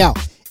right now.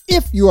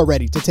 If you are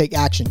ready to take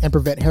action and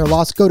prevent hair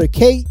loss, go to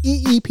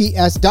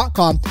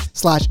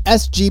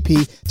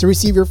keeps.com/SGP to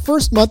receive your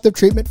first month of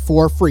treatment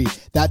for free.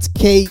 That's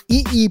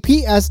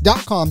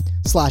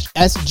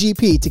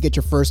keeps.com/SGP to get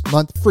your first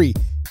month free.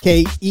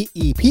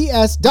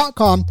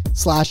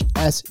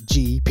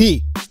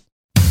 keeps.com/SGP.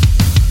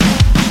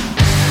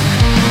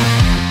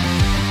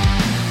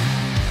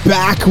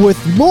 Back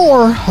with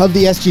more of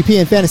the SGP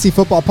and Fantasy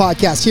Football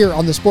Podcast here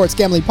on the Sports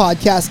Gambling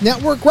Podcast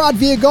Network. Rod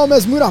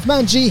Villagomez, Munaf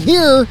Manji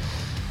here,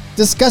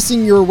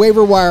 discussing your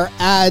waiver wire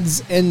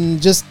ads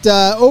and just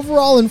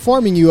overall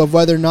informing you of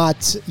whether or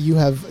not you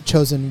have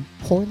chosen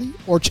poorly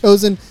or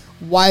chosen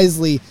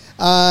wisely.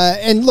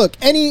 And look,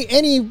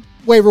 any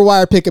waiver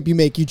wire pickup you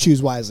make, you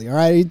choose wisely. All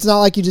right, it's not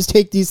like you just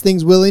take these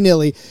things willy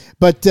nilly.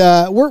 But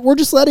we're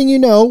just letting you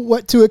know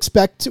what to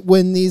expect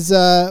when these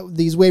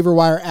waiver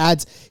wire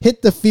ads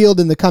hit the field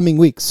in the coming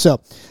weeks.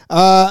 So,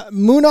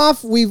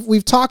 Munaf,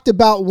 we've talked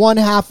about one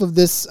half of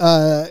this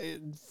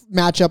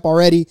matchup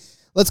already.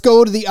 Let's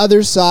go to the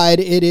other side.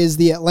 It is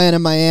the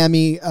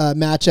Atlanta-Miami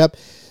matchup.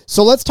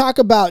 So let's talk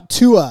about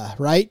Tua,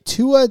 right?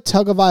 Tua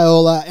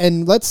Tagovailoa,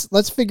 and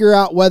let's figure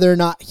out whether or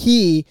not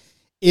he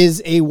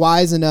is a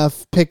wise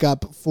enough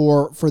pickup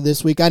for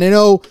this week. And I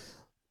know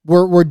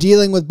we're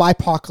dealing with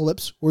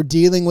bipocalypse, we're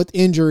dealing with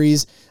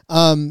injuries,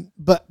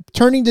 but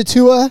turning to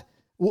Tua,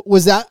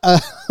 was that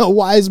a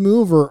wise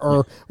move,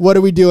 or what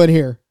are we doing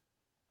here?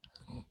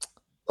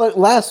 Like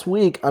last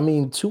week, I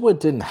mean, Tua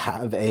didn't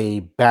have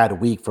a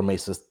bad week from a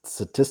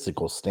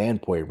statistical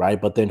standpoint,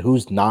 right? But then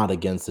who's not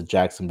against the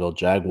Jacksonville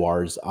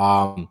Jaguars?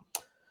 But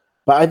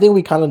I think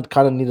we kind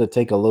of need to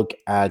take a look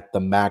at the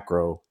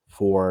macro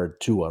for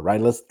Tua, right?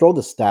 Let's throw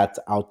the stats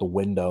out the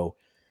window.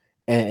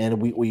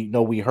 And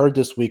we heard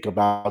this week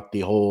about the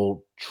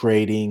whole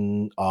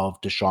trading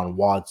of Deshaun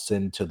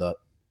Watson to the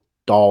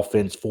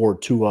Dolphins for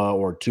Tua,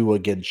 or Tua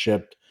getting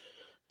shipped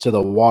to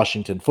the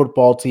Washington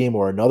football team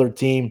or another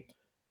team.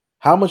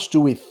 How much do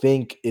we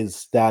think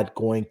is that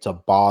going to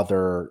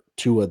bother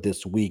Tua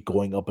this week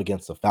going up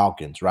against the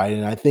Falcons, right?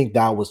 And I think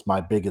that was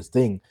my biggest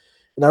thing.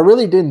 And I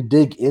really didn't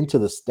dig into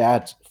the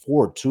stats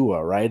for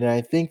Tua, right? And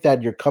I think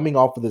that you're coming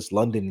off of this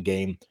London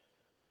game.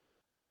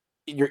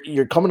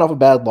 You're coming off a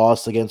bad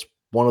loss against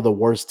one of the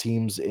worst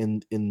teams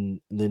in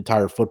the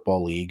entire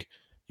football league.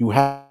 You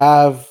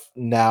have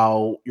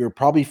now, you're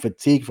probably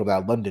fatigued from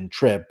that London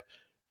trip.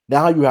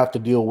 Now you have to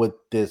deal with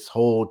this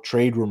whole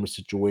trade rumor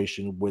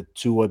situation with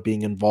Tua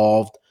being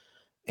involved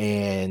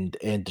and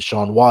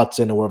Deshaun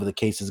Watson, or whatever the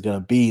case is going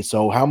to be.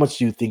 So how much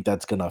do you think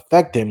that's going to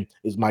affect him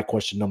is my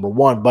question number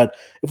one. But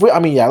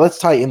let's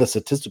tie in the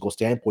statistical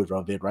standpoint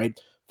of it, right?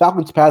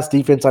 Falcons pass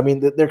defense, I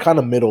mean, they're kind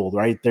of middle,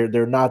 right?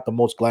 They're not the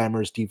most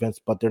glamorous defense,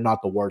 but they're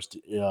not the worst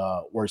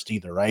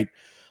either, right?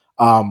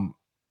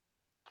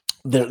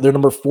 They're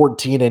number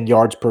 14 in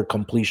yards per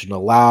completion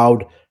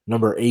allowed,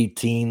 number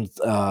 18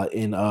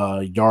 in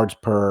yards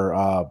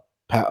per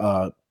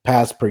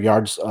pass per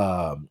yards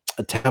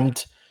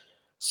attempt.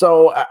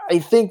 So I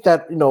think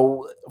that,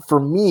 for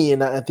me,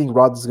 and I think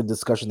Rod, this is a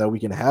discussion that we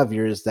can have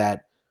here, is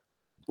that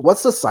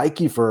what's the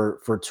psyche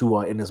for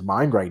Tua in his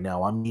mind right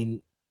now? I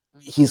mean,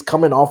 he's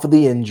coming off of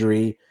the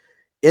injury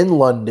in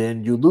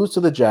London. You lose to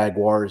the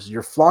Jaguars.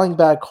 You're flying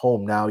back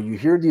home now. You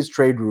hear these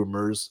trade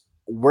rumors.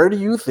 Where do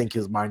you think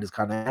his mind is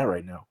kind of at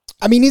right now?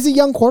 I mean, he's a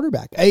young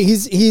quarterback.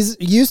 He's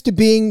used to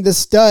being the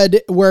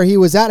stud where he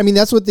was at. I mean,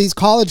 that's what these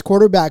college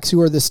quarterbacks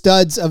who are the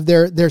studs of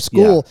their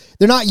school,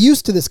 they're not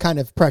used to this kind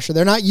of pressure.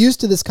 They're not used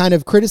to this kind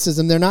of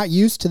criticism. They're not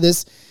used to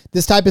this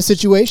type of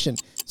situation.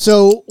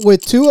 So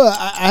with Tua,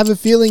 I have a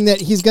feeling that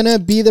he's going to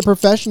be the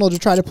professional to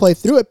try to play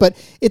through it, but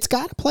it's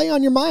got to play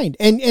on your mind.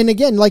 And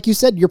again, like you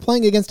said, you're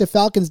playing against a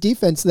Falcons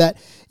defense that,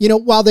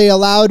 while they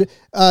allowed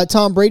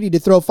Tom Brady to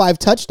throw 5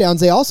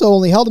 touchdowns, they also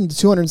only held him to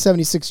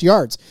 276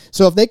 yards.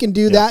 So if they can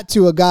do that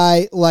to a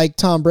guy like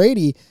Tom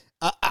Brady,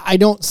 I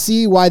don't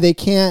see why they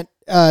can't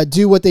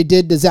do what they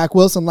did to Zach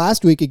Wilson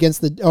last week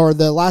against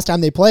the last time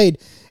they played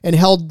and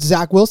held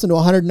Zach Wilson to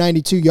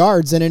 192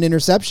 yards and an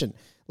interception.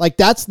 Like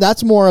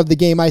that's more of the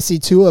game I see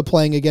Tua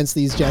playing against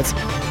these Jets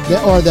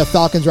or the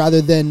Falcons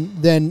rather than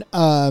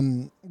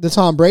the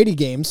Tom Brady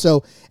game.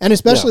 So, and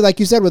especially like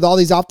you said, with all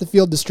these off the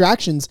field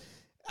distractions,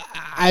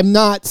 I'm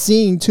not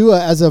seeing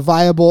Tua as a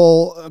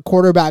viable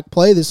quarterback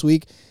play this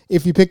week.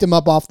 If you picked him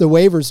up off the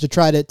waivers to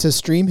try to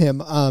stream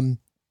him,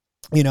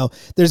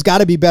 there's got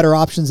to be better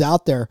options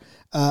out there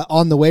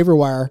on the waiver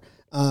wire.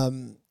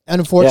 And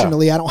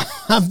unfortunately, I don't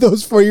have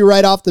those for you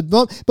right off the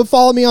bump. But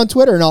follow me on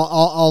Twitter, and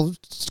I'll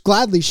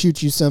gladly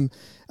shoot you some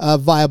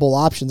viable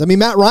options. I mean,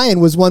 Matt Ryan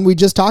was one we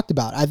just talked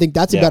about. I think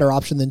that's a better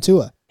option than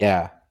Tua.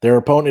 Yeah, their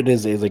opponent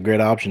is a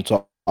great option.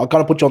 So I'll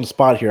kind of put you on the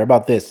spot here. How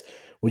about this?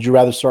 Would you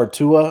rather start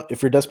Tua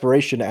if you're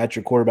desperation at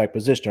your quarterback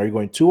position? Are you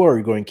going Tua or are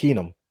you going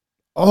Keenum?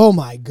 Oh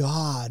my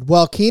God!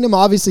 Well, Keenum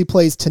obviously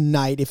plays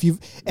tonight. If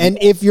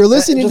you're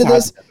listening to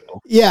this,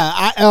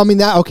 I mean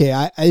that.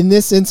 Okay, in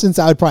this instance,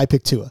 I would probably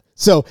pick Tua.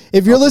 So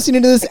if you're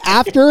listening to this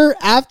after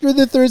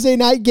the Thursday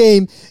night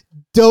game,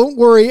 don't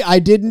worry, I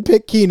didn't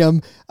pick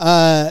Keenum.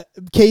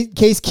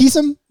 Case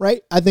Keesum,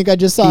 right? I think I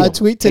just saw a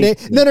tweet today.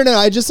 No,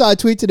 I just saw a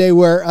tweet today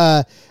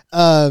where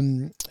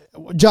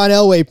John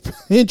Elway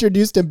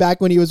introduced him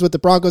back when he was with the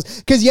Broncos.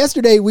 Because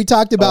yesterday we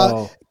talked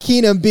about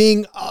Keenum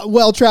being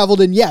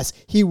well-traveled, and yes,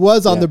 he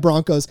was on the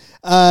Broncos.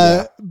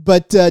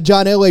 But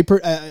John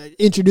Elway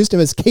introduced him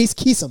as Case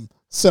Keesum.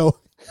 So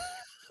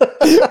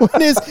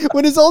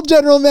when his old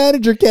general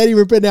manager can't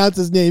even pronounce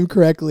his name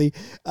correctly,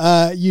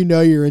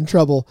 you're in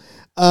trouble.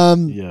 All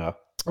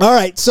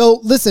right. So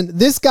listen,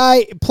 this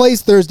guy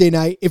plays Thursday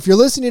night. If you're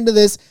listening to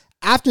this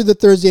after the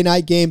Thursday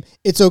night game,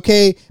 it's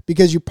okay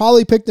because you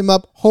probably picked him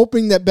up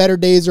hoping that better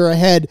days are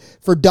ahead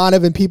for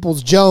Donovan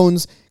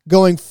Peoples-Jones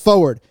going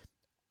forward.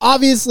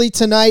 Obviously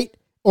tonight,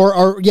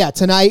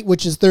 tonight,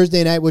 which is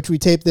Thursday night, which we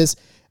tape this,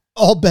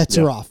 all bets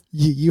are off.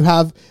 You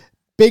have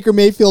Baker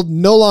Mayfield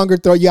no longer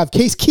you have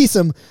Case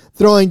Keesum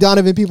throwing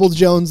Donovan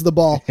Peoples-Jones the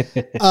ball.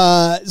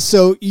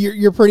 So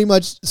you're pretty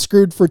much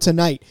screwed for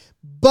tonight.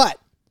 But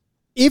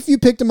if you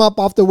picked him up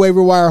off the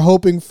waiver wire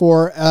hoping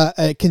for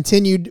a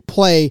continued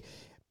play,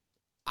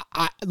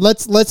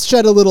 let's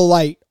shed a little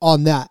light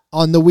on that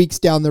on the weeks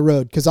down the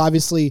road, because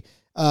obviously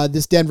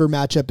this Denver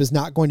matchup is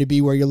not going to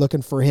be where you're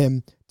looking for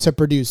him to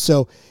produce.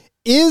 So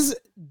is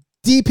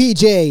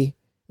DPJ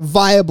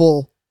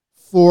viable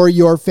for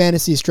your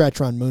fantasy stretch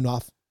run,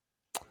 Moonoff?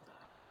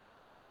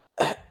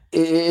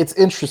 It's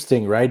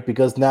interesting, right?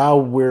 Because now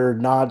we're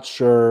not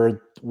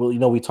sure.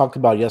 Well, we talked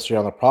about yesterday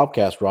on the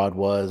podcast, Rod,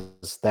 was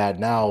that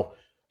now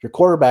your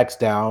quarterback's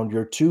down,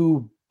 your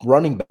 2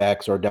 running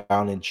backs are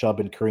down in Chubb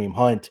and Kareem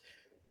Hunt.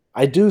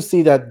 I do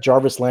see that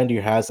Jarvis Landry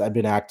has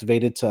been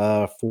activated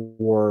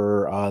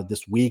for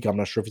this week. I'm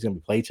not sure if he's going to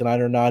be played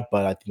tonight or not,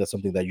 but I think that's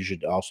something that you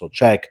should also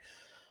check.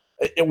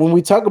 When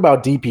we talk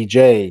about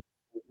DPJ,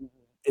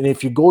 and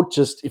if you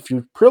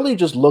purely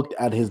just looked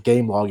at his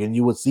game log, and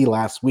you would see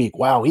last week,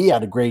 wow, he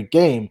had a great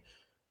game.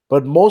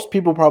 But most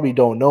people probably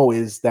don't know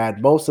is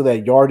that most of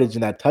that yardage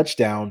and that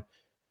touchdown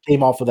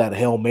came off of that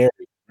Hail Mary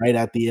right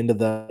at the end of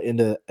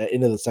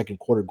the second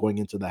quarter, going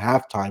into the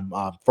halftime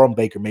from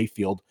Baker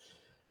Mayfield.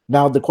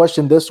 Now, the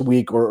question this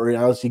week, or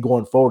obviously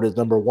going forward, is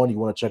number one, you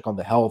want to check on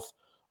the health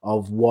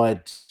of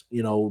what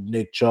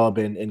Nick Chubb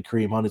and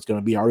Kareem Hunt is going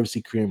to be.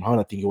 Obviously, Kareem Hunt,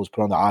 I think he was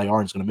put on the IR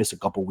and is going to miss a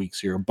couple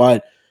weeks here,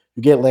 but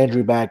you get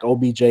Landry back.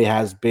 OBJ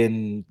has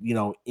been,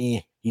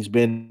 he's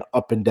been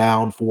up and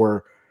down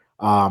for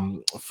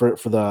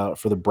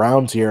the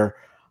Browns here.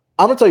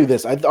 I'm gonna tell you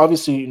this.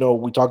 Obviously,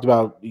 we talked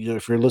about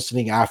if you're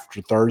listening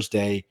after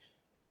Thursday,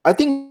 I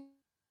think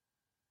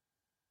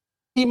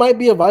he might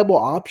be a viable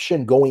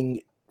option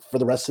going for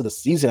the rest of the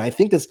season. I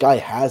think this guy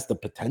has the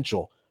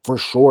potential for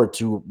sure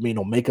to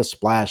make a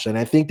splash, and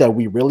I think that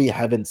we really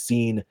haven't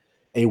seen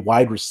a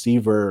wide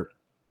receiver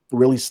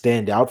really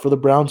stand out for the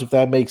Browns, if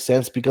that makes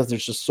sense, because they're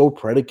just so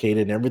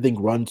predicated and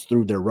everything runs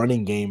through their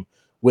running game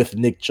with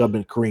Nick Chubb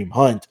and Kareem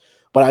Hunt.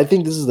 But I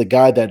think this is the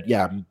guy that,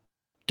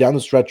 down the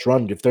stretch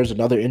run, if there's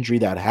another injury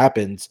that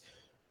happens,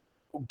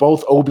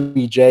 both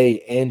OBJ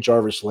and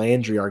Jarvis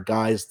Landry are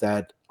guys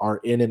that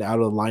are in and out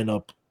of the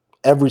lineup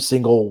every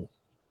single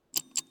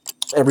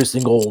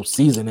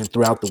season and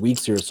throughout the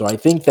weeks here. So I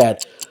think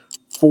that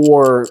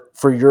for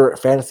your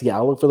fantasy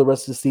outlook for the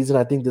rest of the season,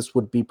 I think this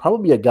would be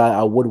probably a guy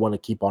I would want to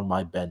keep on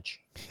my bench.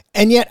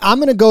 And yet I'm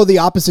going to go the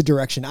opposite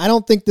direction. I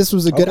don't think this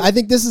was a good, I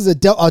think this is a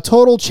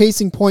total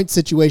chasing point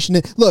situation.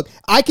 Look,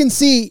 I can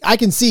see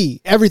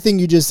everything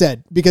you just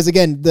said, because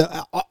again,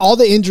 all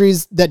the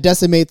injuries that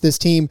decimate this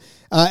team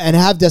and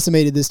have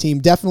decimated this team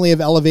definitely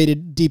have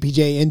elevated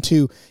DPJ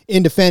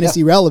into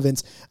fantasy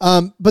relevance.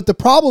 But the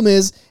problem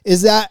is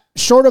that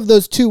short of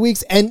those 2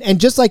 weeks, and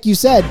just like you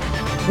said,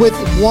 with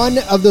one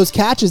of those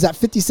catches, that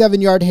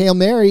 57-yard Hail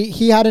Mary,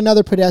 he had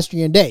another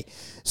pedestrian day.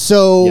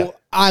 So,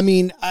 I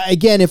mean,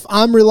 again, if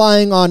I'm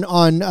relying on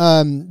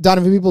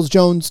Donovan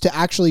Peoples-Jones to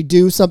actually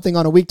do something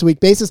on a week-to-week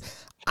basis,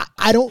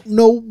 I don't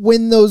know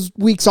when those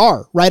weeks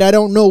are, right? I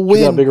don't know when.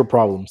 You got bigger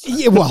problems.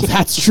 Yeah, well,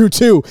 that's true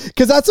too.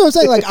 Because that's what I'm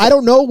saying. Like, I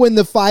don't know when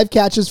the 5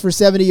 catches for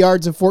 70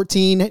 yards and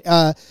 14,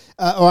 5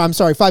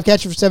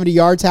 catches for 70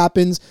 yards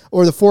happens,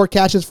 or the 4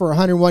 catches for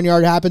 101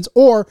 yard happens,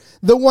 or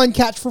the 1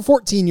 catch for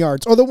 14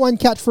 yards, or the 1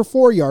 catch for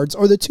 4 yards,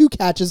 or the 2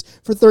 catches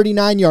for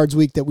 39 yards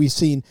week that we've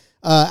seen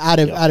out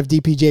of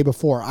DPJ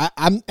before.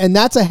 And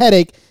that's a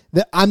headache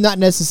that I'm not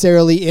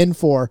necessarily in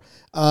for.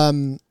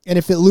 And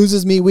if it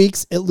loses me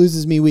weeks, it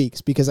loses me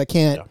weeks, because I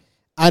can't. Yeah.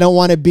 I don't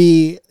want to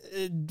be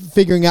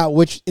figuring out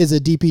which is a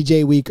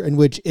DPJ week and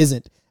which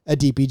isn't a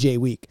DPJ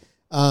week.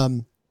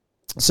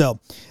 So,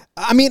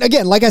 I mean,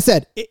 again, like I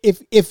said,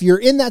 if you're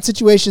in that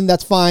situation,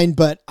 that's fine.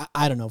 But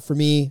I don't know. For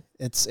me,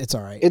 it's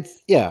all right.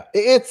 It's.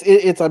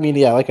 I mean,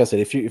 yeah, like I said,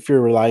 if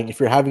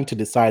you're having to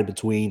decide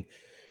between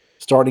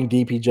starting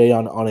DPJ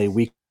on a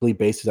weekly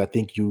basis, I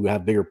think you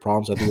have bigger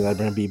problems. I think there are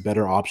going to be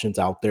better options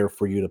out there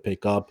for you to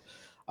pick up.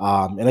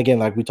 And again,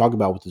 like we talked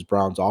about with this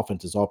Browns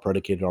offense, is all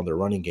predicated on their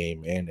running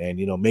game. And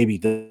maybe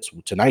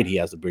tonight he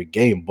has a big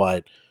game,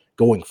 but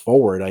going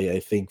forward, I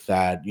think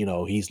that,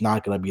 he's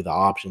not going to be the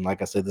option.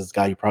 Like I said, this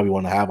guy you probably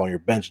want to have on your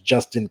bench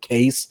just in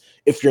case,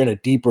 if you're in a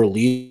deeper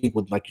league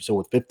with, like you said,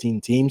 with 15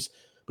 teams.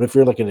 But if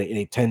you're like in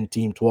a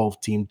 10-team,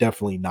 12-team,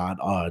 definitely not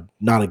a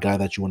guy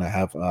that you want to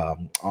have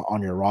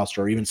on your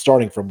roster, or even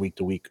starting from week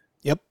to week.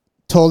 Yep,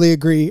 totally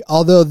agree.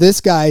 Although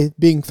this guy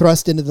being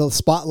thrust into the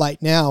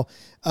spotlight now,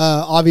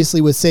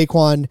 obviously with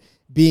Saquon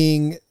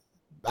being,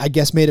 I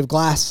guess, made of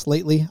glass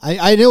lately.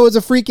 I know it was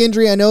a freak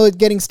injury. I know it's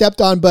getting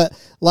stepped on, but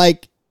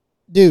like,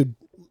 dude,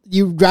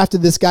 you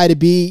drafted this guy to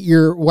be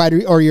your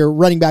your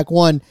running back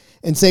 1,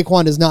 and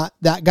Saquon is not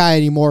that guy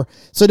anymore.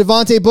 So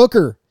Devontae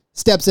Booker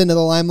steps into the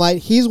limelight.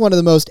 He's one of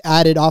the most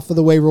added off of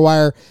the waiver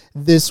wire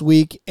this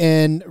week,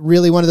 and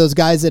really one of those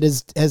guys that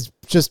has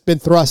just been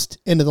thrust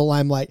into the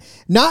limelight.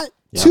 Not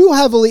too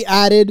heavily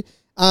added.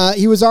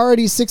 He was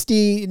already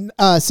 60%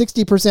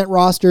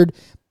 rostered,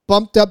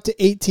 bumped up to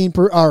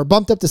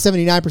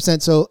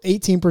 79%, so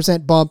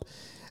 18% bump.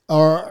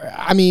 Or,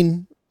 I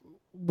mean,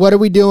 what are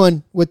we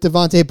doing with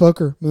Devontae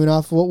Booker,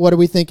 Munaf? What are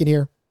we thinking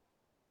here?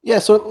 Yeah,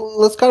 so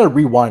let's kind of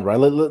rewind, right?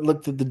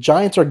 Look, the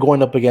Giants are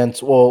going up against,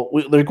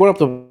 they're going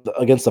up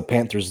against the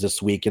Panthers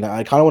this week, and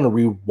I kind of want to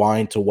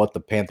rewind to what the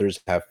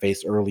Panthers have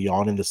faced early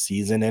on in the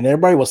season. And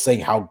everybody was saying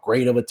how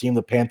great of a team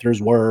the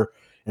Panthers were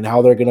and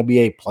how they're going to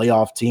be a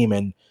playoff team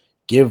and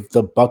give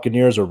the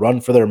Buccaneers a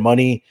run for their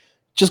money.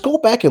 Just go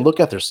back and look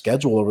at their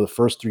schedule over the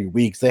first 3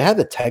 weeks. They had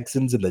the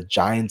Texans and the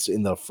Giants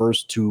in the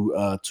first two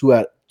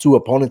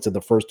opponents in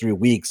the first 3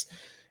 weeks.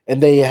 And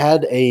they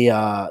had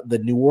the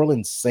New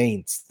Orleans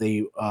Saints,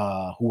 who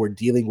were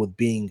dealing with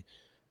being,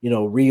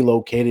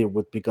 relocated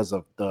because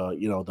of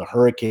the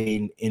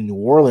hurricane in New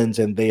Orleans,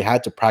 and they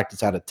had to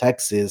practice out of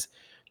Texas.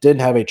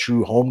 Didn't have a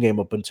true home game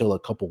up until a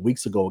couple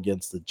weeks ago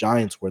against the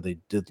Giants, where they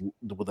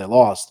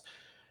lost.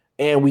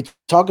 And we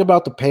talk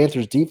about the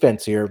Panthers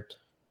defense here.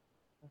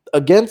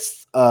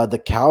 Against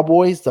the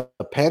Cowboys, the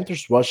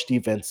Panthers rush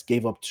defense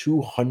gave up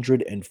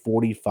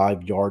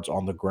 245 yards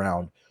on the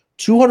ground.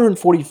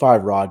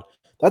 245, Rod.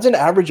 That's an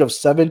average of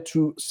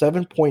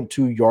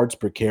 7.2 yards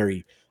per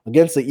carry.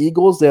 Against the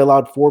Eagles, they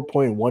allowed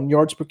 4.1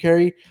 yards per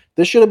carry.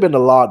 This should have been a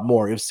lot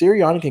more. If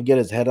Sirianni can get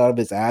his head out of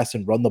his ass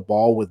and run the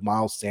ball with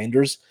Miles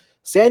Sanders,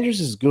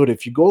 Sanders is good.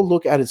 If you go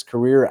look at his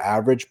career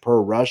average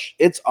per rush,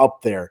 it's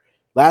up there.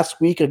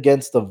 Last week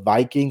against the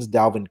Vikings,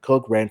 Dalvin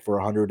Cook ran for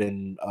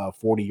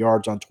 140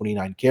 yards on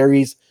 29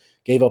 carries,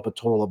 gave up a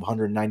total of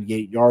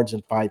 198 yards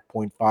and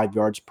 5.5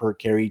 yards per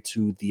carry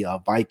to the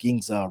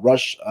Vikings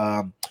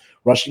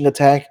rushing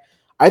attack.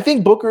 I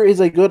think Booker is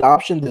a good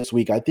option this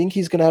week. I think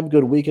he's going to have a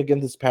good week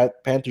against this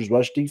Panthers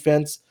rush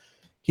defense.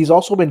 He's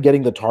also been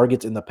getting the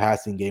targets in the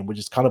passing game, which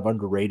is kind of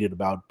underrated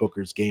about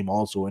Booker's game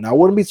also. And I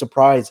wouldn't be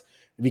surprised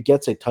if he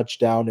gets a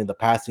touchdown in the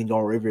passing game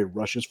or if he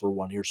rushes for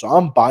one here. So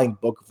I'm buying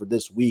Booker for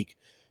this week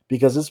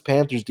because this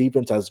Panthers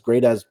defense, as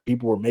great as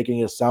people were making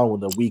it sound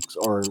when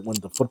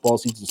the football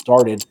season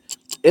started,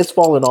 it's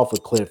fallen off a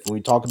cliff. When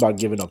we talk about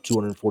giving up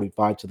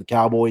 245 to the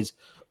Cowboys,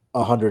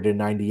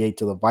 198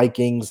 to the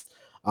Vikings,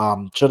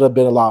 should have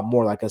been a lot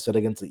more, like I said,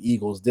 against the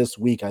Eagles this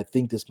week. I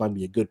think this might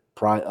be a good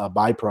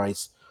buy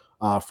price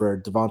for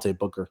Devontae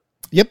Booker.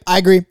 Yep, I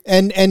agree.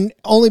 And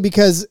only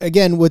because,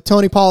 again, with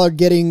Tony Pollard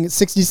getting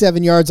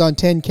 67 yards on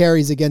 10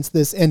 carries against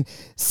this, and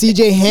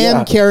CJ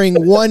Ham carrying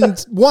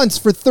once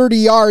for 30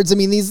 yards. I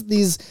mean,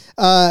 these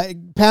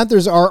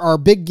Panthers are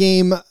big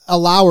game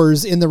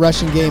allowers in the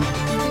rushing game.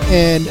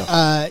 And,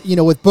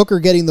 with Booker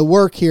getting the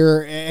work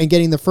here and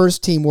getting the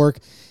first team work,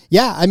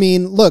 yeah, I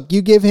mean, look,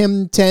 you give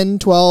him 10,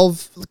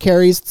 12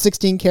 carries,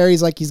 16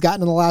 carries like he's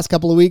gotten in the last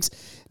couple of weeks,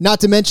 not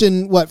to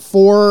mention,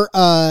 four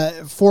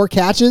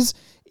catches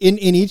in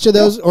each of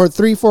those, or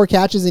 3-4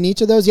 catches in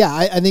each of those. Yeah,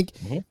 I think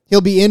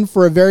he'll be in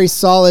for a very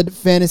solid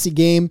fantasy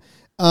game.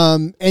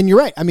 And you're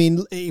right. I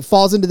mean, he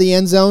falls into the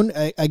end zone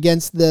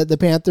against the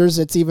Panthers.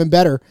 It's even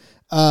better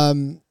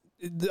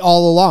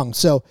all along.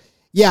 So,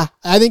 yeah,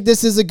 I think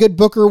this is a good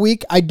Booker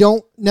week. I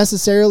don't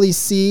necessarily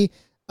see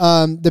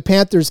the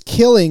Panthers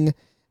killing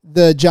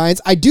the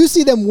Giants. I do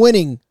see them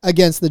winning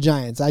against the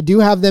Giants. I do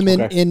have them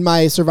in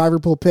my survivor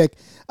pool pick,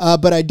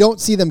 but I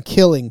don't see them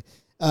killing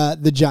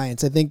the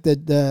Giants. I think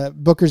that the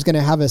Booker's going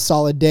to have a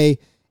solid day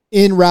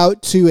en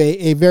route to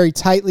a very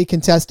tightly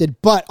contested,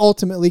 but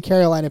ultimately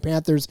Carolina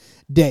Panthers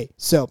day.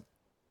 So,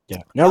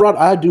 yeah. Now, Rod,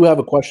 I do have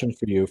a question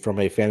for you from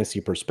a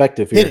fantasy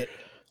perspective here.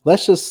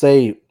 Let's just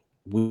say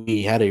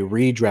we had a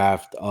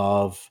redraft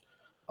of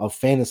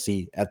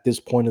fantasy at this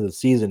point of the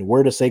season.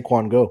 Where does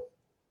Saquon go?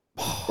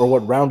 Or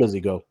what round does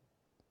he go?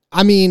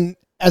 I mean,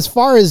 as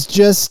far as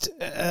just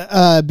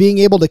being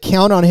able to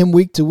count on him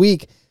week to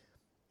week,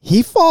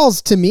 he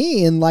falls to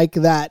me in like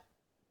that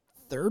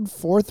 3rd,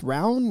 4th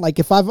round. Like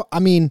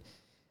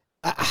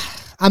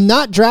I'm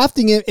not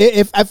drafting him.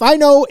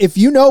 If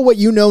you know what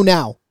you know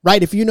now,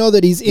 right? If you know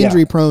that he's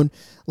injury prone,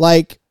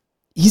 like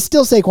he's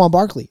still Saquon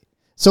Barkley.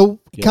 So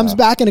he comes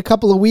back in a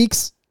couple of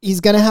weeks,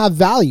 he's going to have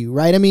value,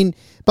 right? I mean,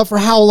 but for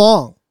how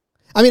long?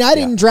 I mean, I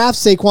didn't draft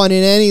Saquon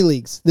in any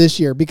leagues this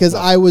year because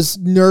I was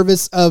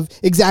nervous of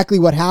exactly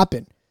what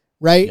happened,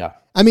 right? Yeah.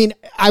 I mean,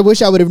 I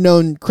wish I would have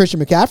known Christian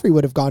McCaffrey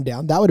would have gone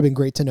down. That would have been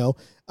great to know.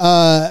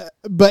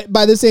 But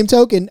by the same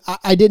token,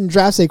 I didn't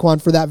draft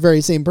Saquon for that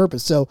very same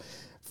purpose. So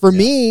for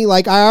me,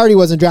 like I already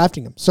wasn't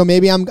drafting him. So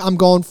maybe I'm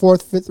going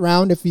 4th, 5th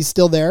round if he's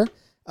still there.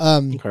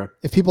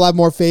 If people have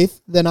more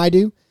faith than I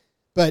do.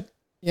 But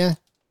yeah.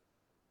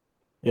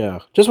 Yeah,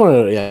 just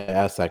wanted to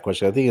ask that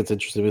question. I think it's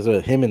interesting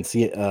because him and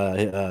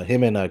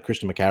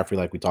Christian McCaffrey,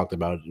 like we talked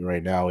about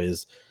right now,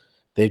 is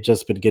they've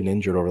just been getting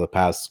injured over the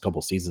past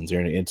couple seasons here,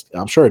 and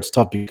I'm sure it's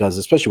tough because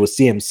especially with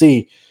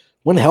CMC,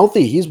 when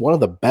healthy, he's one of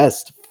the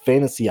best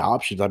fantasy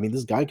options. I mean,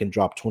 this guy can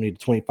drop 20 to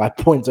 25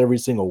 points every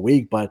single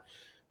week, but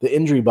the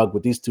injury bug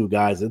with these two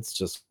guys, it's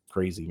just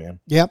crazy, man.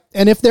 Yep,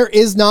 and if there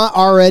is not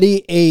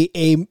already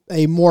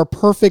a more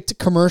perfect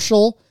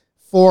commercial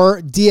for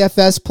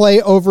DFS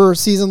play over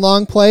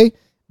season-long play,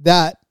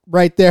 that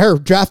right there,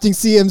 drafting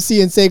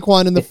CMC and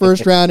Saquon in the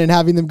first round and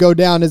having them go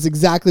down is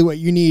exactly what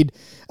you need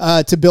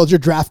to build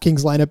your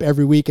DraftKings lineup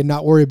every week and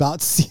not worry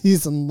about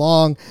season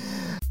long.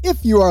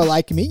 If you are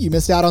like me, you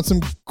missed out on some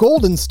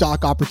golden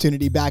stock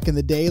opportunity back in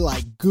the day,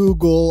 like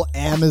Google,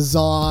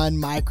 Amazon,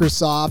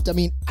 Microsoft. I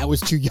mean, I was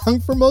too young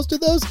for most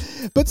of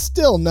those, but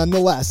still,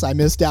 nonetheless, I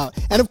missed out.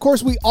 And of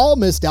course, we all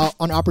missed out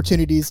on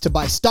opportunities to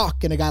buy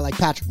stock in a guy like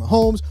Patrick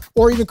Mahomes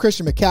or even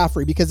Christian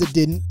McCaffrey because it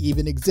didn't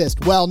even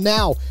exist. Well,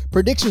 now,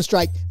 Prediction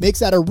Strike makes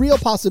that a real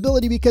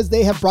possibility because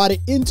they have brought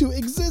it into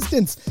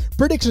existence.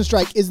 Prediction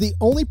Strike is the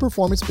only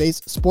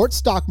performance-based sports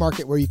stock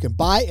market where you can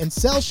buy and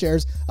sell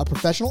shares of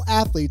professional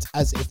athletes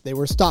as if they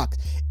were stock.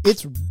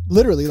 It's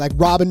literally like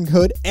Robin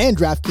Hood and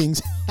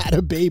DraftKings had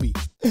a baby.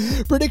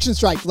 Prediction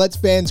Strike lets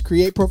fans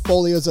create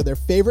portfolios of their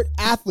favorite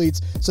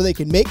athletes so they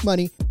can make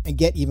money and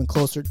get even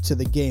closer to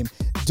the game.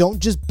 Don't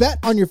just bet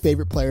on your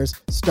favorite players,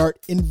 start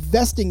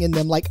investing in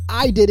them like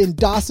I did in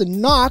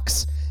Dawson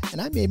Knox, and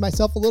I made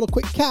myself a little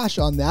quick cash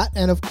on that.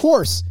 And of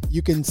course,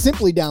 you can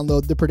simply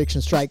download the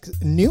Prediction Strike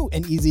new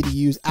and easy to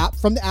use app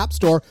from the App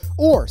Store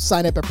or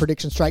sign up at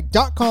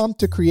predictionstrike.com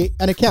to create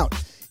an account.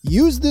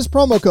 Use this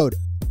promo code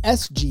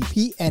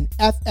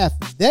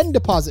SGPNFF, then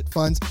deposit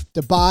funds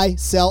to buy,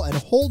 sell, and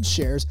hold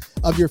shares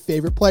of your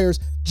favorite players,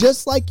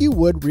 just like you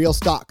would real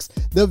stocks.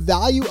 The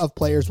value of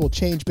players will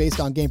change based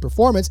on game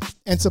performance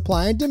and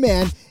supply and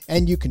demand,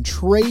 and you can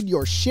trade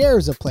your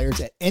shares of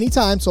players at any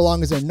time so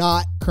long as they're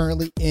not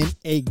currently in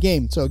a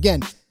game. So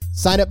again,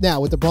 sign up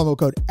now with the promo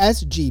code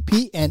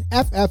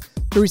SGPNFF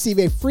to receive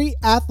a free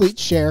athlete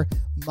share.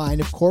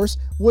 Mine, of course,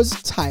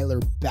 was Tyler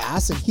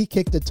Bass, and he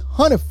kicked a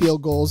ton of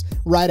field goals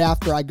right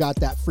after I got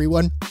that free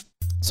one.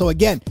 So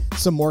again,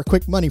 some more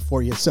quick money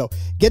for you. So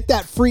get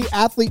that free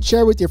athlete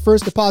share with your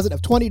first deposit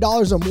of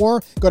 $20 or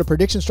more. Go to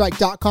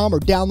predictionstrike.com or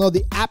download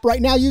the app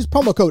right now. Use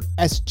promo code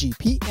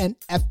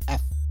SGPNFF.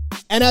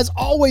 And as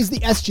always, the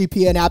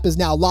SGPN app is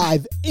now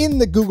live in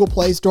the Google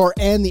Play Store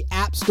and the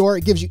App Store.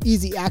 It gives you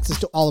easy access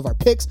to all of our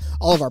picks,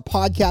 all of our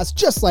podcasts,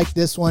 just like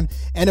this one.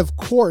 And of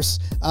course,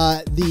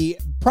 the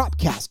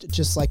Propcast,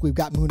 just like we've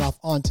got Moonoff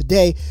on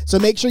today. So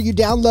make sure you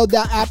download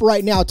that app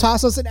right now.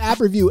 Toss us an app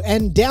review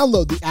and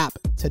download the app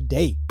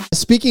today.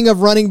 Speaking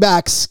of running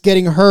backs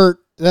getting hurt,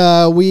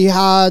 We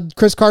had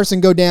Chris Carson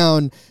go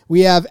down.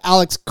 We have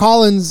Alex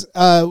Collins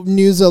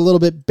news a little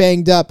bit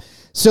banged up.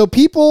 So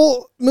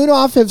people,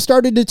 Munaf, have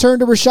started to turn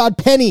to Rashad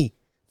Penny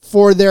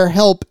for their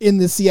help in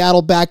the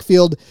Seattle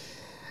backfield.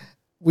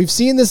 We've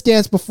seen this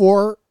dance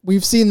before.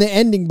 We've seen the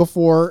ending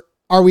before.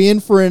 Are we in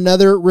for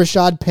another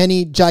Rashad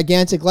Penny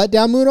gigantic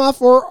letdown,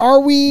 Munaf, or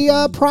are we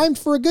primed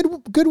for a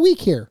good week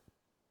here?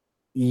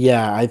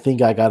 Yeah, I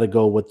think I got to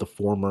go with the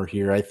former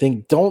here.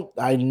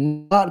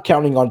 I'm not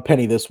counting on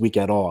Penny this week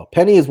at all.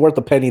 Penny is worth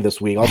a penny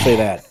this week. I'll say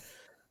that.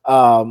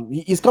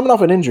 He's coming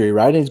off an injury,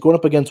 right? And he's going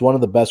up against one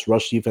of the best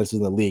rush defenses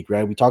in the league,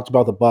 right? We talked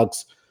about the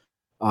Bucs,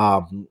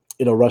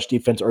 rush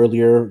defense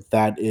earlier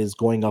that is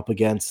going up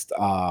against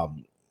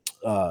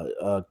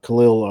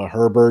Khalil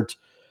Herbert.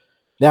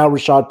 Now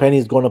Rashad Penny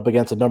is going up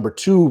against a number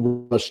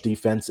 2 rush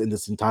defense in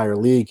this entire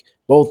league.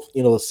 Both,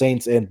 the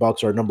Saints and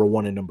Bucs are number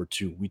 1 and number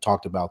 2. We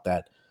talked about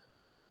that.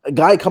 A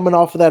guy coming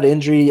off of that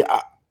injury,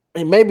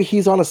 maybe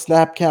he's on a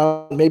snap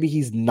count, maybe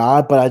he's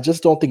not, but I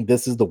just don't think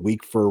this is the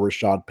week for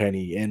Rashad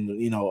Penny. And,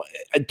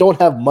 I don't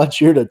have much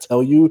here to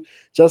tell you,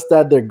 just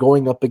that they're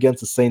going up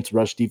against the Saints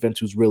rush defense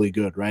who's really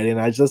good, right? And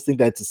I just think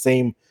that's the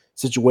same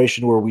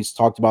situation where we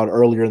talked about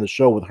earlier in the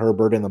show with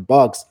Herbert and the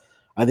Bucs.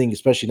 I think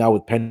especially now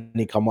with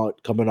Penny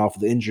coming off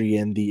of the injury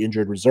and the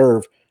injured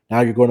reserve,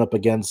 now you're going up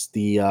against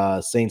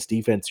the Saints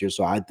defense here.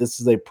 So this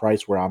is a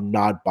price where I'm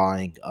not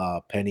buying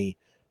Penny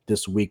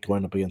this week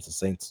going up against the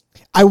Saints.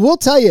 I will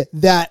tell you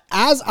that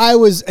as I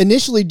was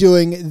initially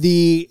doing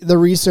the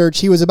research,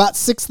 he was about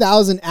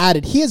 6,000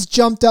 added. He has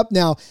jumped up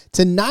now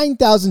to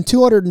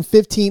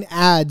 9,215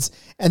 ads,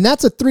 and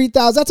that's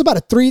about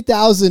a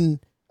 3,000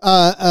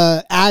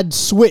 ad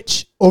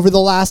switch over the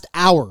last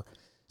hour.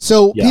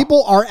 So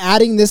people are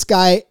adding this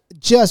guy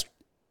just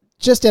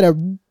at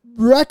a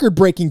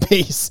record-breaking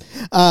pace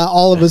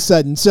all of a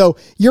sudden. So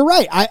you're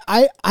right.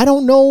 I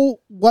don't know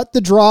what the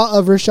draw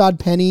of Rashad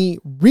Penny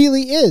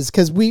really is,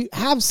 because we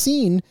have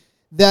seen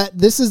that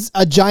this is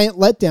a giant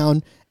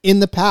letdown in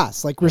the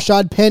past. Like,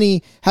 Rashad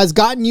Penny has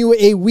gotten you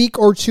a week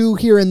or two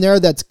here and there.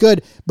 That's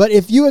good. But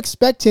if you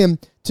expect him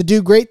to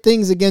do great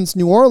things against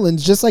New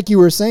Orleans, just like you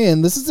were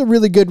saying, this is a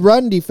really good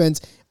run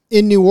defense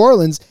in New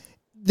Orleans.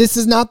 This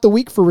is not the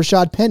week for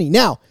Rashad Penny.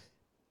 Now,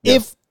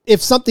 if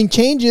something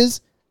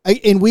changes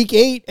in week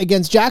 8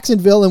 against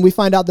Jacksonville and we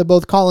find out that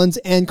both Collins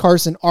and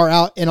Carson are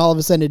out, and all of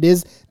a sudden it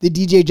is the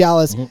DJ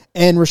Dallas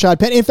and Rashad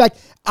Penny. In fact,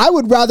 I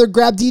would rather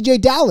grab DJ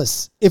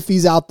Dallas if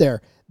he's out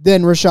there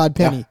than Rashad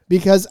Penny,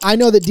 because I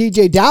know that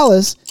DJ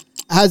Dallas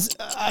has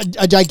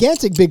a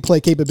gigantic big play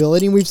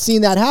capability, and we've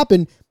seen that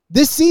happen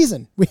this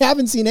season. We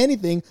haven't seen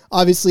anything.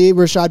 Obviously,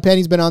 Rashad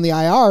Penny's been on the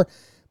IR,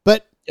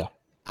 but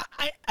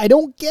I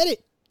don't get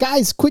it.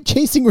 Guys, quit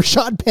chasing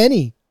Rashad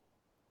Penny.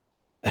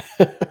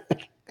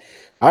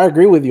 I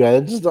agree with you.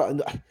 It just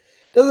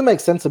doesn't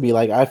make sense to me.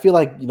 Like, I feel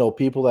like,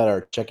 people that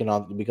are checking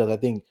on, because I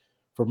think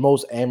for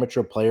most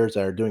amateur players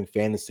that are doing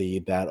fantasy,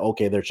 that,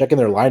 okay, they're checking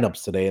their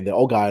lineups today and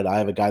God, I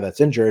have a guy that's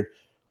injured.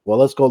 Well,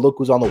 let's go look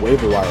who's on the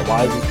waiver wire.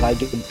 Why is this guy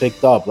getting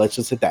picked up? Let's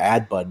just hit the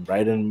add button,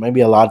 right? And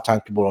maybe a lot of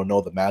times people don't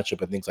know the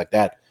matchup and things like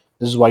that.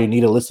 This is why you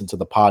need to listen to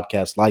the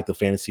podcast like the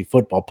Fantasy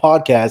Football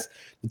Podcast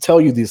to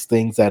tell you these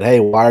things that, hey,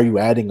 why are you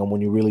adding him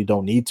when you really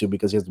don't need to,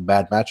 because he has a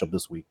bad matchup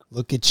this week.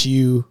 Look at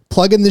you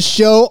plugging the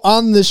show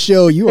on the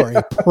show. You are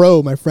a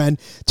pro, my friend,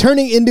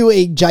 turning into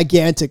a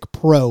gigantic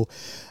pro.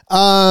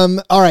 All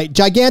right,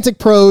 gigantic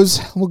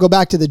pros. We'll go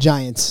back to the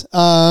Giants.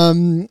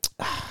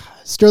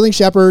 Sterling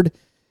Shepard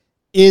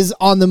is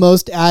on the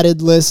most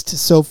added list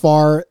so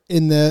far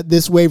in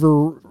this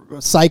waiver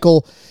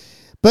cycle.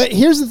 But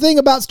here's the thing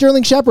about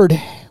Sterling Shepard.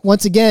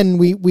 Once again,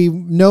 we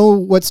know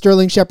what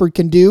Sterling Shepard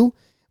can do.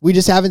 We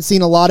just haven't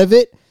seen a lot of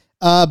it.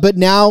 But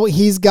now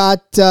he's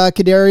got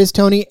Kadarius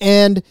Toney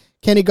and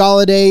Kenny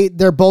Golladay.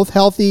 They're both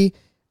healthy.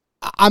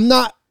 I'm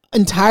not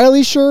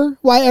entirely sure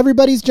why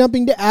everybody's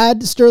jumping to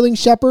add Sterling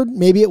Shepard.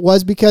 Maybe it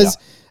was because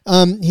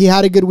he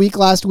had a good week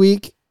last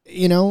week.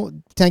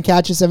 10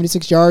 catches,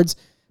 76 yards.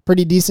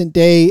 Pretty decent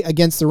day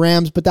against the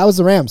Rams. But that was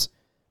the Rams.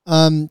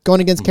 Going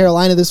against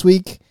Carolina this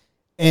week.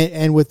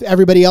 And with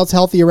everybody else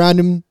healthy around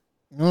him,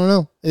 I don't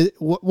know.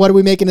 What are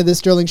we making of this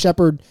Sterling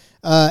Shepard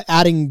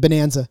adding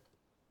bonanza?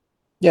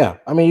 Yeah,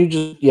 I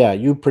mean,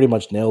 you pretty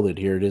much nailed it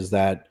here. It is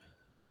that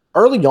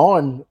early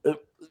on,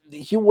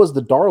 he was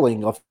the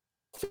darling of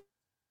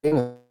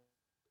fantasy,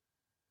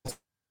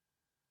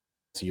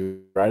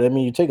 right? I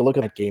mean, you take a look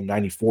at that game,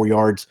 94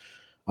 yards,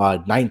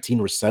 19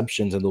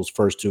 receptions in those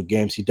first 2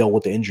 games. He dealt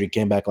with the injury,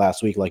 came back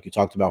last week, like you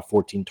talked about,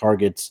 14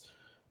 targets,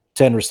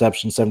 10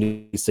 receptions,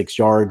 76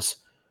 yards.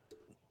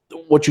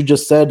 What you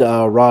just said,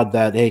 Rod,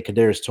 that, hey,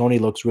 Kadarius Toney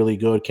looks really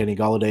good, Kenny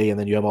Golladay, and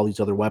then you have all these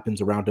other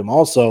weapons around him.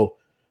 Also,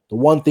 the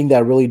one thing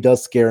that really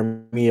does scare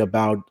me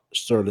about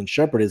Sterling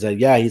Shepard is that,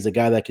 he's a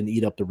guy that can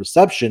eat up the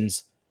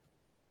receptions,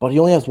 but he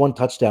only has 1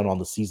 touchdown on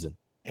the season.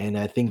 And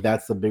I think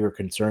that's the bigger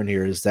concern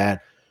here, is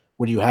that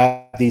when you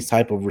have these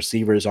type of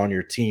receivers on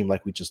your team,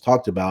 like we just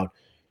talked about,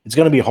 it's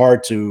going to be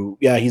hard to,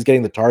 he's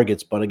getting the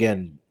targets, but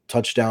again,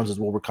 touchdowns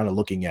is what we're kind of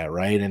looking at,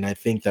 right? And I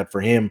think that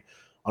for him,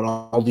 on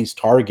all these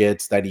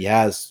targets that he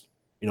has,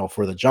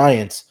 for the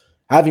Giants,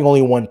 having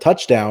only one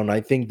touchdown,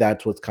 I think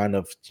that's what's kind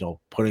of,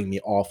 putting me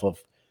off of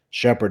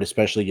Shepard,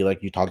 especially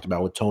like you talked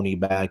about with Tony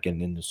back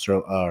and then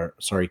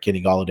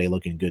Kenny Golladay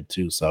looking good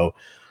too. So,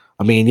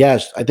 I mean,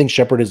 yes, I think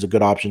Shepard is a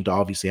good option to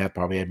obviously have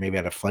probably maybe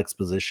at a flex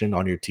position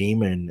on your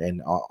team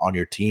and on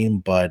your team.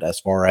 But as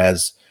far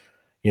as,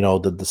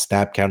 the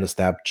snap count and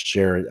snap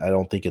share, I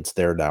don't think it's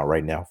there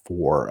right now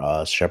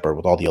for Shepard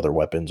with all the other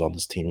weapons on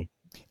this team.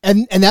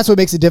 And that's what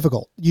makes it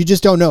difficult. You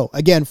just don't know,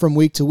 again, from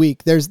week to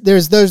week.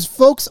 There's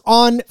folks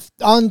on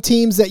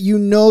teams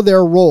that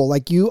their role.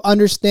 Like, you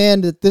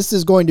understand that this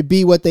is going to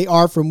be what they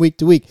are from week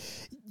to week.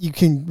 You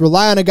can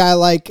rely on a guy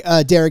like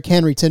Derrick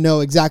Henry to know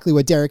exactly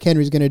what Derrick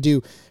Henry is going to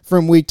do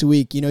from week to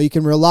week. You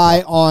can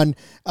rely on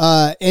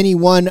any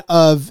one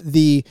of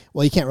you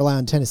can't rely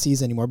on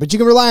Tennessee's anymore, but you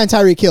can rely on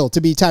Tyreek Hill to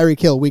be Tyreek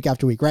Hill week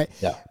after week, right?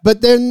 Yeah. But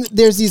then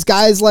there's these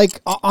guys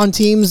like on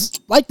teams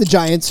like the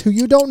Giants who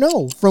you don't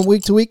know from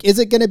week to week. Is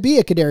it going to be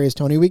a Kadarius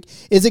Toney week?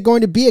 Is it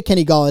going to be a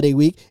Kenny Golladay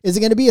week? Is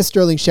it going to be a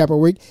Sterling Shepard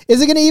week?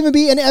 Is it going to even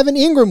be an Evan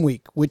Ingram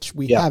week, which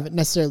we haven't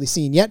necessarily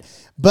seen yet?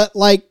 But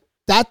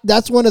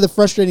that's one of the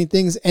frustrating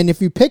things. And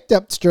if you picked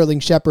up Sterling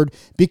Shepard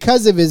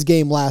because of his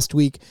game last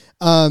week,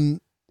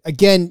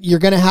 again, you're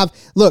going to have,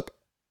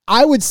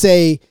 I would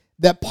say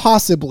that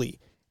possibly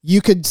you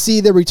could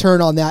see the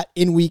return on that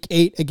in week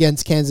 8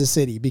 against Kansas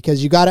City,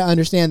 because you got to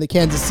understand that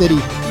Kansas City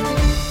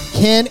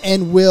can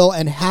and will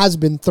and has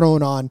been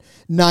thrown on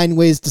 9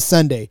 ways to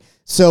Sunday.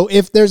 So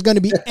if there's going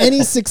to be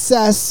any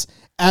success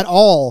at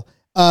all,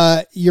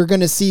 you're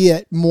going to see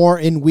it more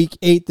in week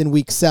 8 than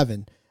week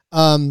 7.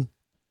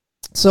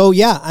 So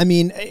yeah, I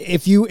mean,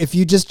 if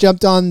you just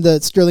jumped on the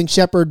Sterling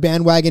Shepard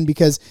bandwagon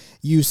because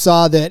you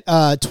saw that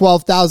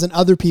 12,000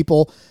 other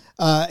people,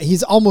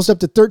 he's almost up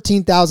to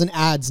 13,000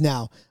 ads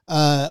now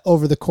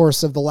over the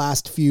course of the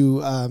last few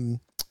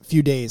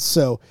days.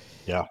 So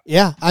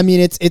yeah, I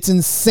mean, it's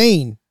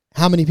insane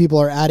how many people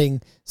are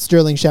adding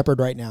Sterling Shepard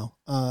right now.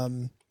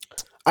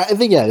 I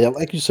think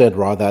like you said,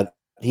 Rod, that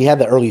he had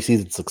the early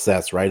season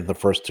success, right? In the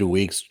first 2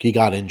 weeks, he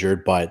got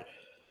injured, but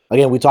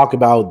again, we talk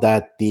about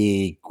that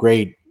the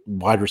great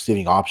wide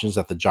receiving options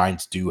that the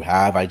Giants do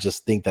have. I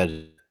just think that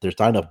there's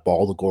not enough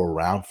ball to go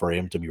around for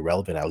him to be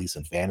relevant, at least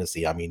in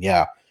fantasy. I mean,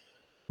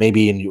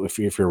 maybe if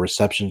your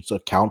receptions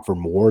account for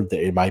more,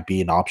 it might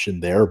be an option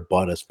there.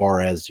 But as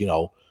far as,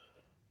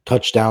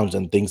 touchdowns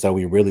and things that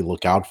we really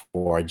look out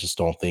for, I just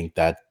don't think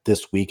that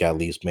this week at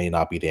least may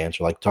not be the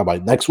answer. Like, talk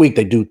about next week,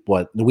 they do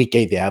the week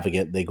 8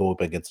 they go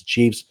up against the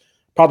Chiefs.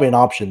 Probably an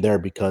option there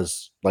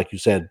because, like you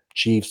said,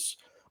 Chiefs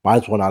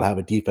might as well not have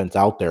a defense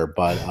out there.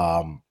 But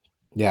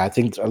I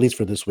think at least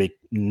for this week,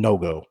 no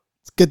go.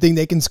 It's a good thing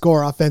they can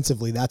score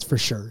offensively, that's for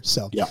sure.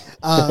 So, yeah.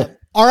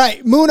 All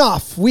right,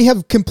 Moonoff, we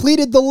have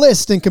completed the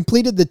list and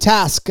completed the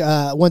task.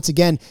 Once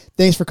again,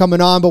 thanks for coming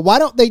on. But why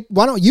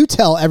don't you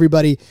tell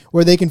everybody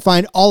where they can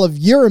find all of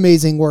your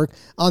amazing work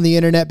on the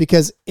internet?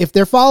 Because if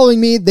they're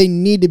following me, they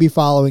need to be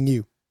following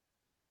you.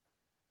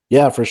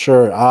 Yeah, for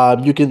sure.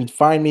 You can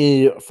find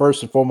me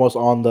first and foremost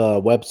on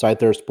the website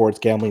there,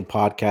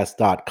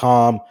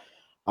 sportsgamblingpodcast.com.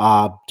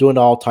 Doing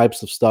all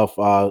types of stuff,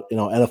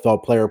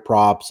 NFL player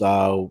props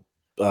on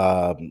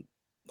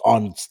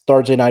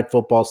Thursday night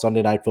football,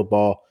 Sunday night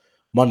football,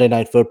 Monday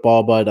night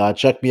football. But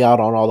check me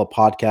out on all the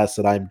podcasts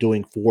that I'm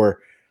doing for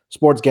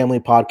Sports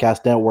Gambling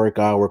Podcast Network.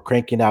 We're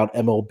cranking out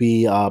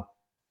MLB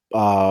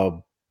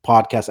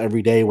podcasts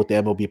every day with the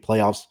MLB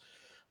playoffs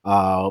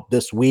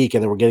this week,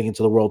 and then we're getting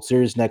into the World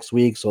Series next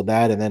week. So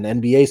that, and then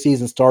NBA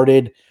season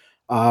started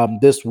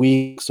this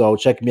week. So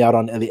check me out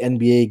on the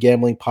NBA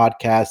Gambling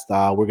Podcast.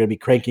 We're going to be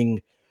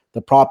cranking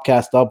the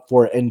propcast up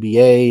for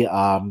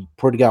NBA.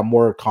 Putting out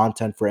more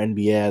content for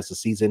NBA as the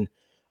season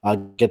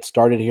gets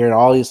started here. And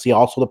obviously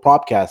also the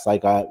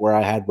propcast, where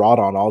I had Rod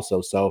on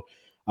also. So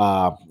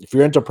if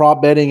you're into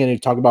prop betting and you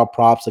talk about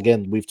props,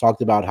 again, we've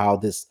talked about how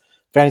this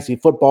fantasy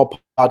football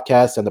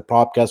podcast and the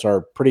propcast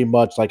are pretty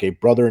much like a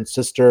brother and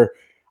sister.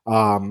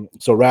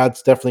 So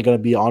Rad's definitely going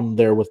to be on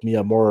there with me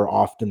more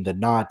often than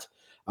not.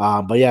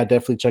 But yeah,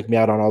 definitely check me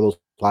out on all those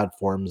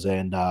platforms.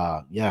 And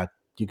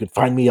you can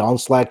find me on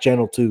Slack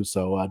channel too.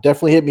 So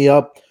definitely hit me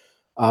up.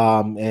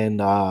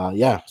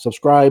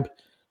 Subscribe.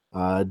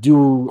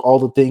 Do all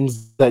the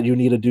things that you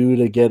need to do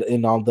to get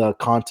in on the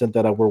content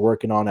that we're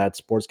working on at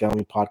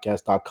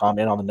sportsgamblingpodcast.com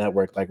and on the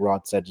network. Like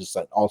Rod said, just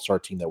an all-star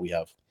team that we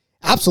have.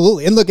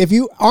 Absolutely. And look, if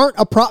you aren't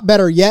a prop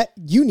better yet,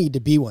 you need to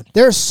be one.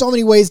 There are so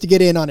many ways to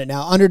get in on it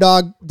now.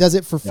 Underdog does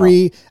it for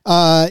free.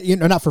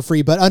 Not for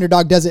free, but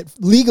Underdog does it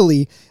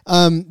legally.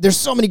 There's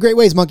so many great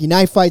ways. Monkey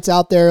Knife Fights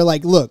out there.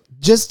 Like, look,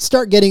 just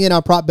start getting in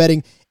on prop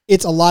betting.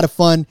 It's a lot of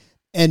fun,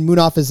 and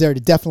Moonoff is there to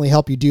definitely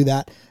help you do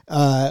that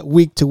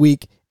week to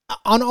week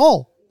on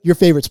all your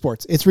favorite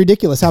sports. It's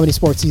ridiculous how many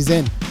sports he's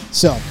in.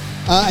 So,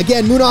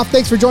 again, Moonoff,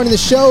 thanks for joining the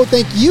show.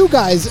 Thank you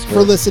guys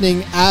for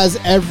listening, as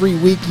every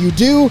week you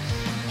do.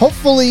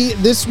 Hopefully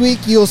this week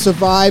you'll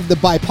survive the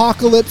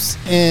bipocalypse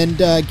and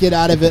get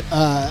out of it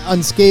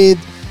unscathed.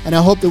 And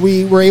I hope that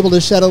we were able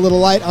to shed a little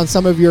light on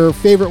some of your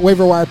favorite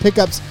waiver wire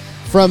pickups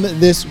from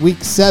this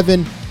week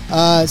 7.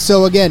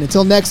 So again,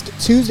 until next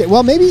Tuesday,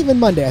 well, maybe even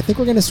Monday. I think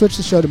we're going to switch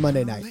the show to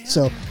Monday night.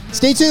 So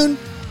stay tuned.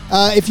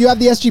 If you have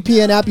the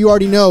SGPN app, you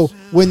already know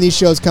when these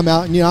shows come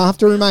out, and I'll have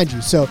to remind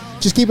you. So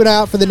just keep an eye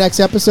out for the next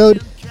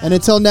episode. And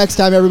until next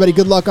time, everybody,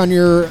 good luck on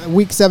your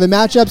Week 7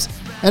 matchups.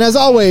 And as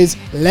always,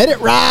 let it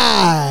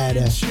ride.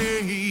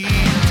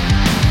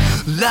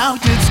 Loud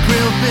its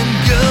grilling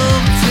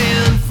gums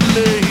and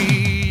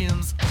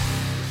flames.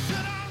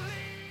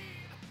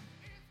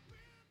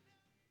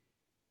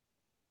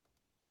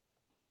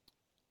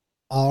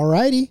 All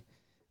righty.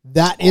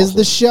 That is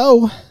the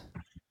show.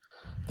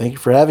 Thank you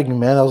for having me,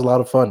 man. That was a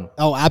lot of fun.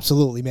 Oh,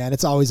 absolutely, man.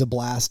 It's always a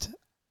blast.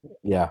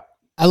 Yeah.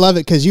 I love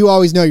it because you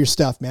always know your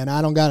stuff, man.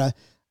 I don't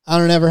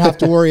ever have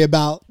to worry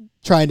about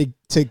trying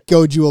to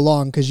goad you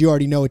along because you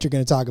already know what you're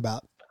going to talk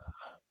about.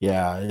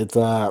 Yeah, it's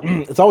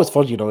always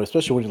fun,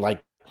 especially when you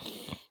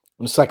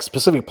it's like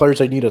specific players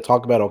I need to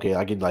talk about. Okay,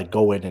 I can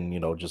go in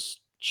and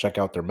just check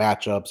out their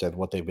matchups and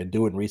what they've been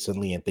doing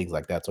recently and things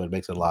like that. So it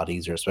makes it a lot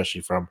easier,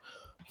 especially from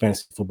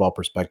fantasy football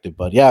perspective.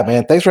 But yeah,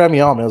 man, thanks for having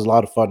me on, man. It was a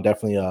lot of fun.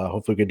 Definitely.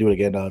 Hopefully we can do it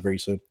again very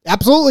soon.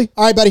 Absolutely.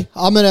 All right, buddy.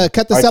 I'm gonna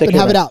cut this up and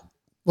have it out.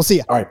 We'll see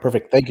you. All right,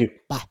 perfect. Thank you.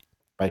 Bye.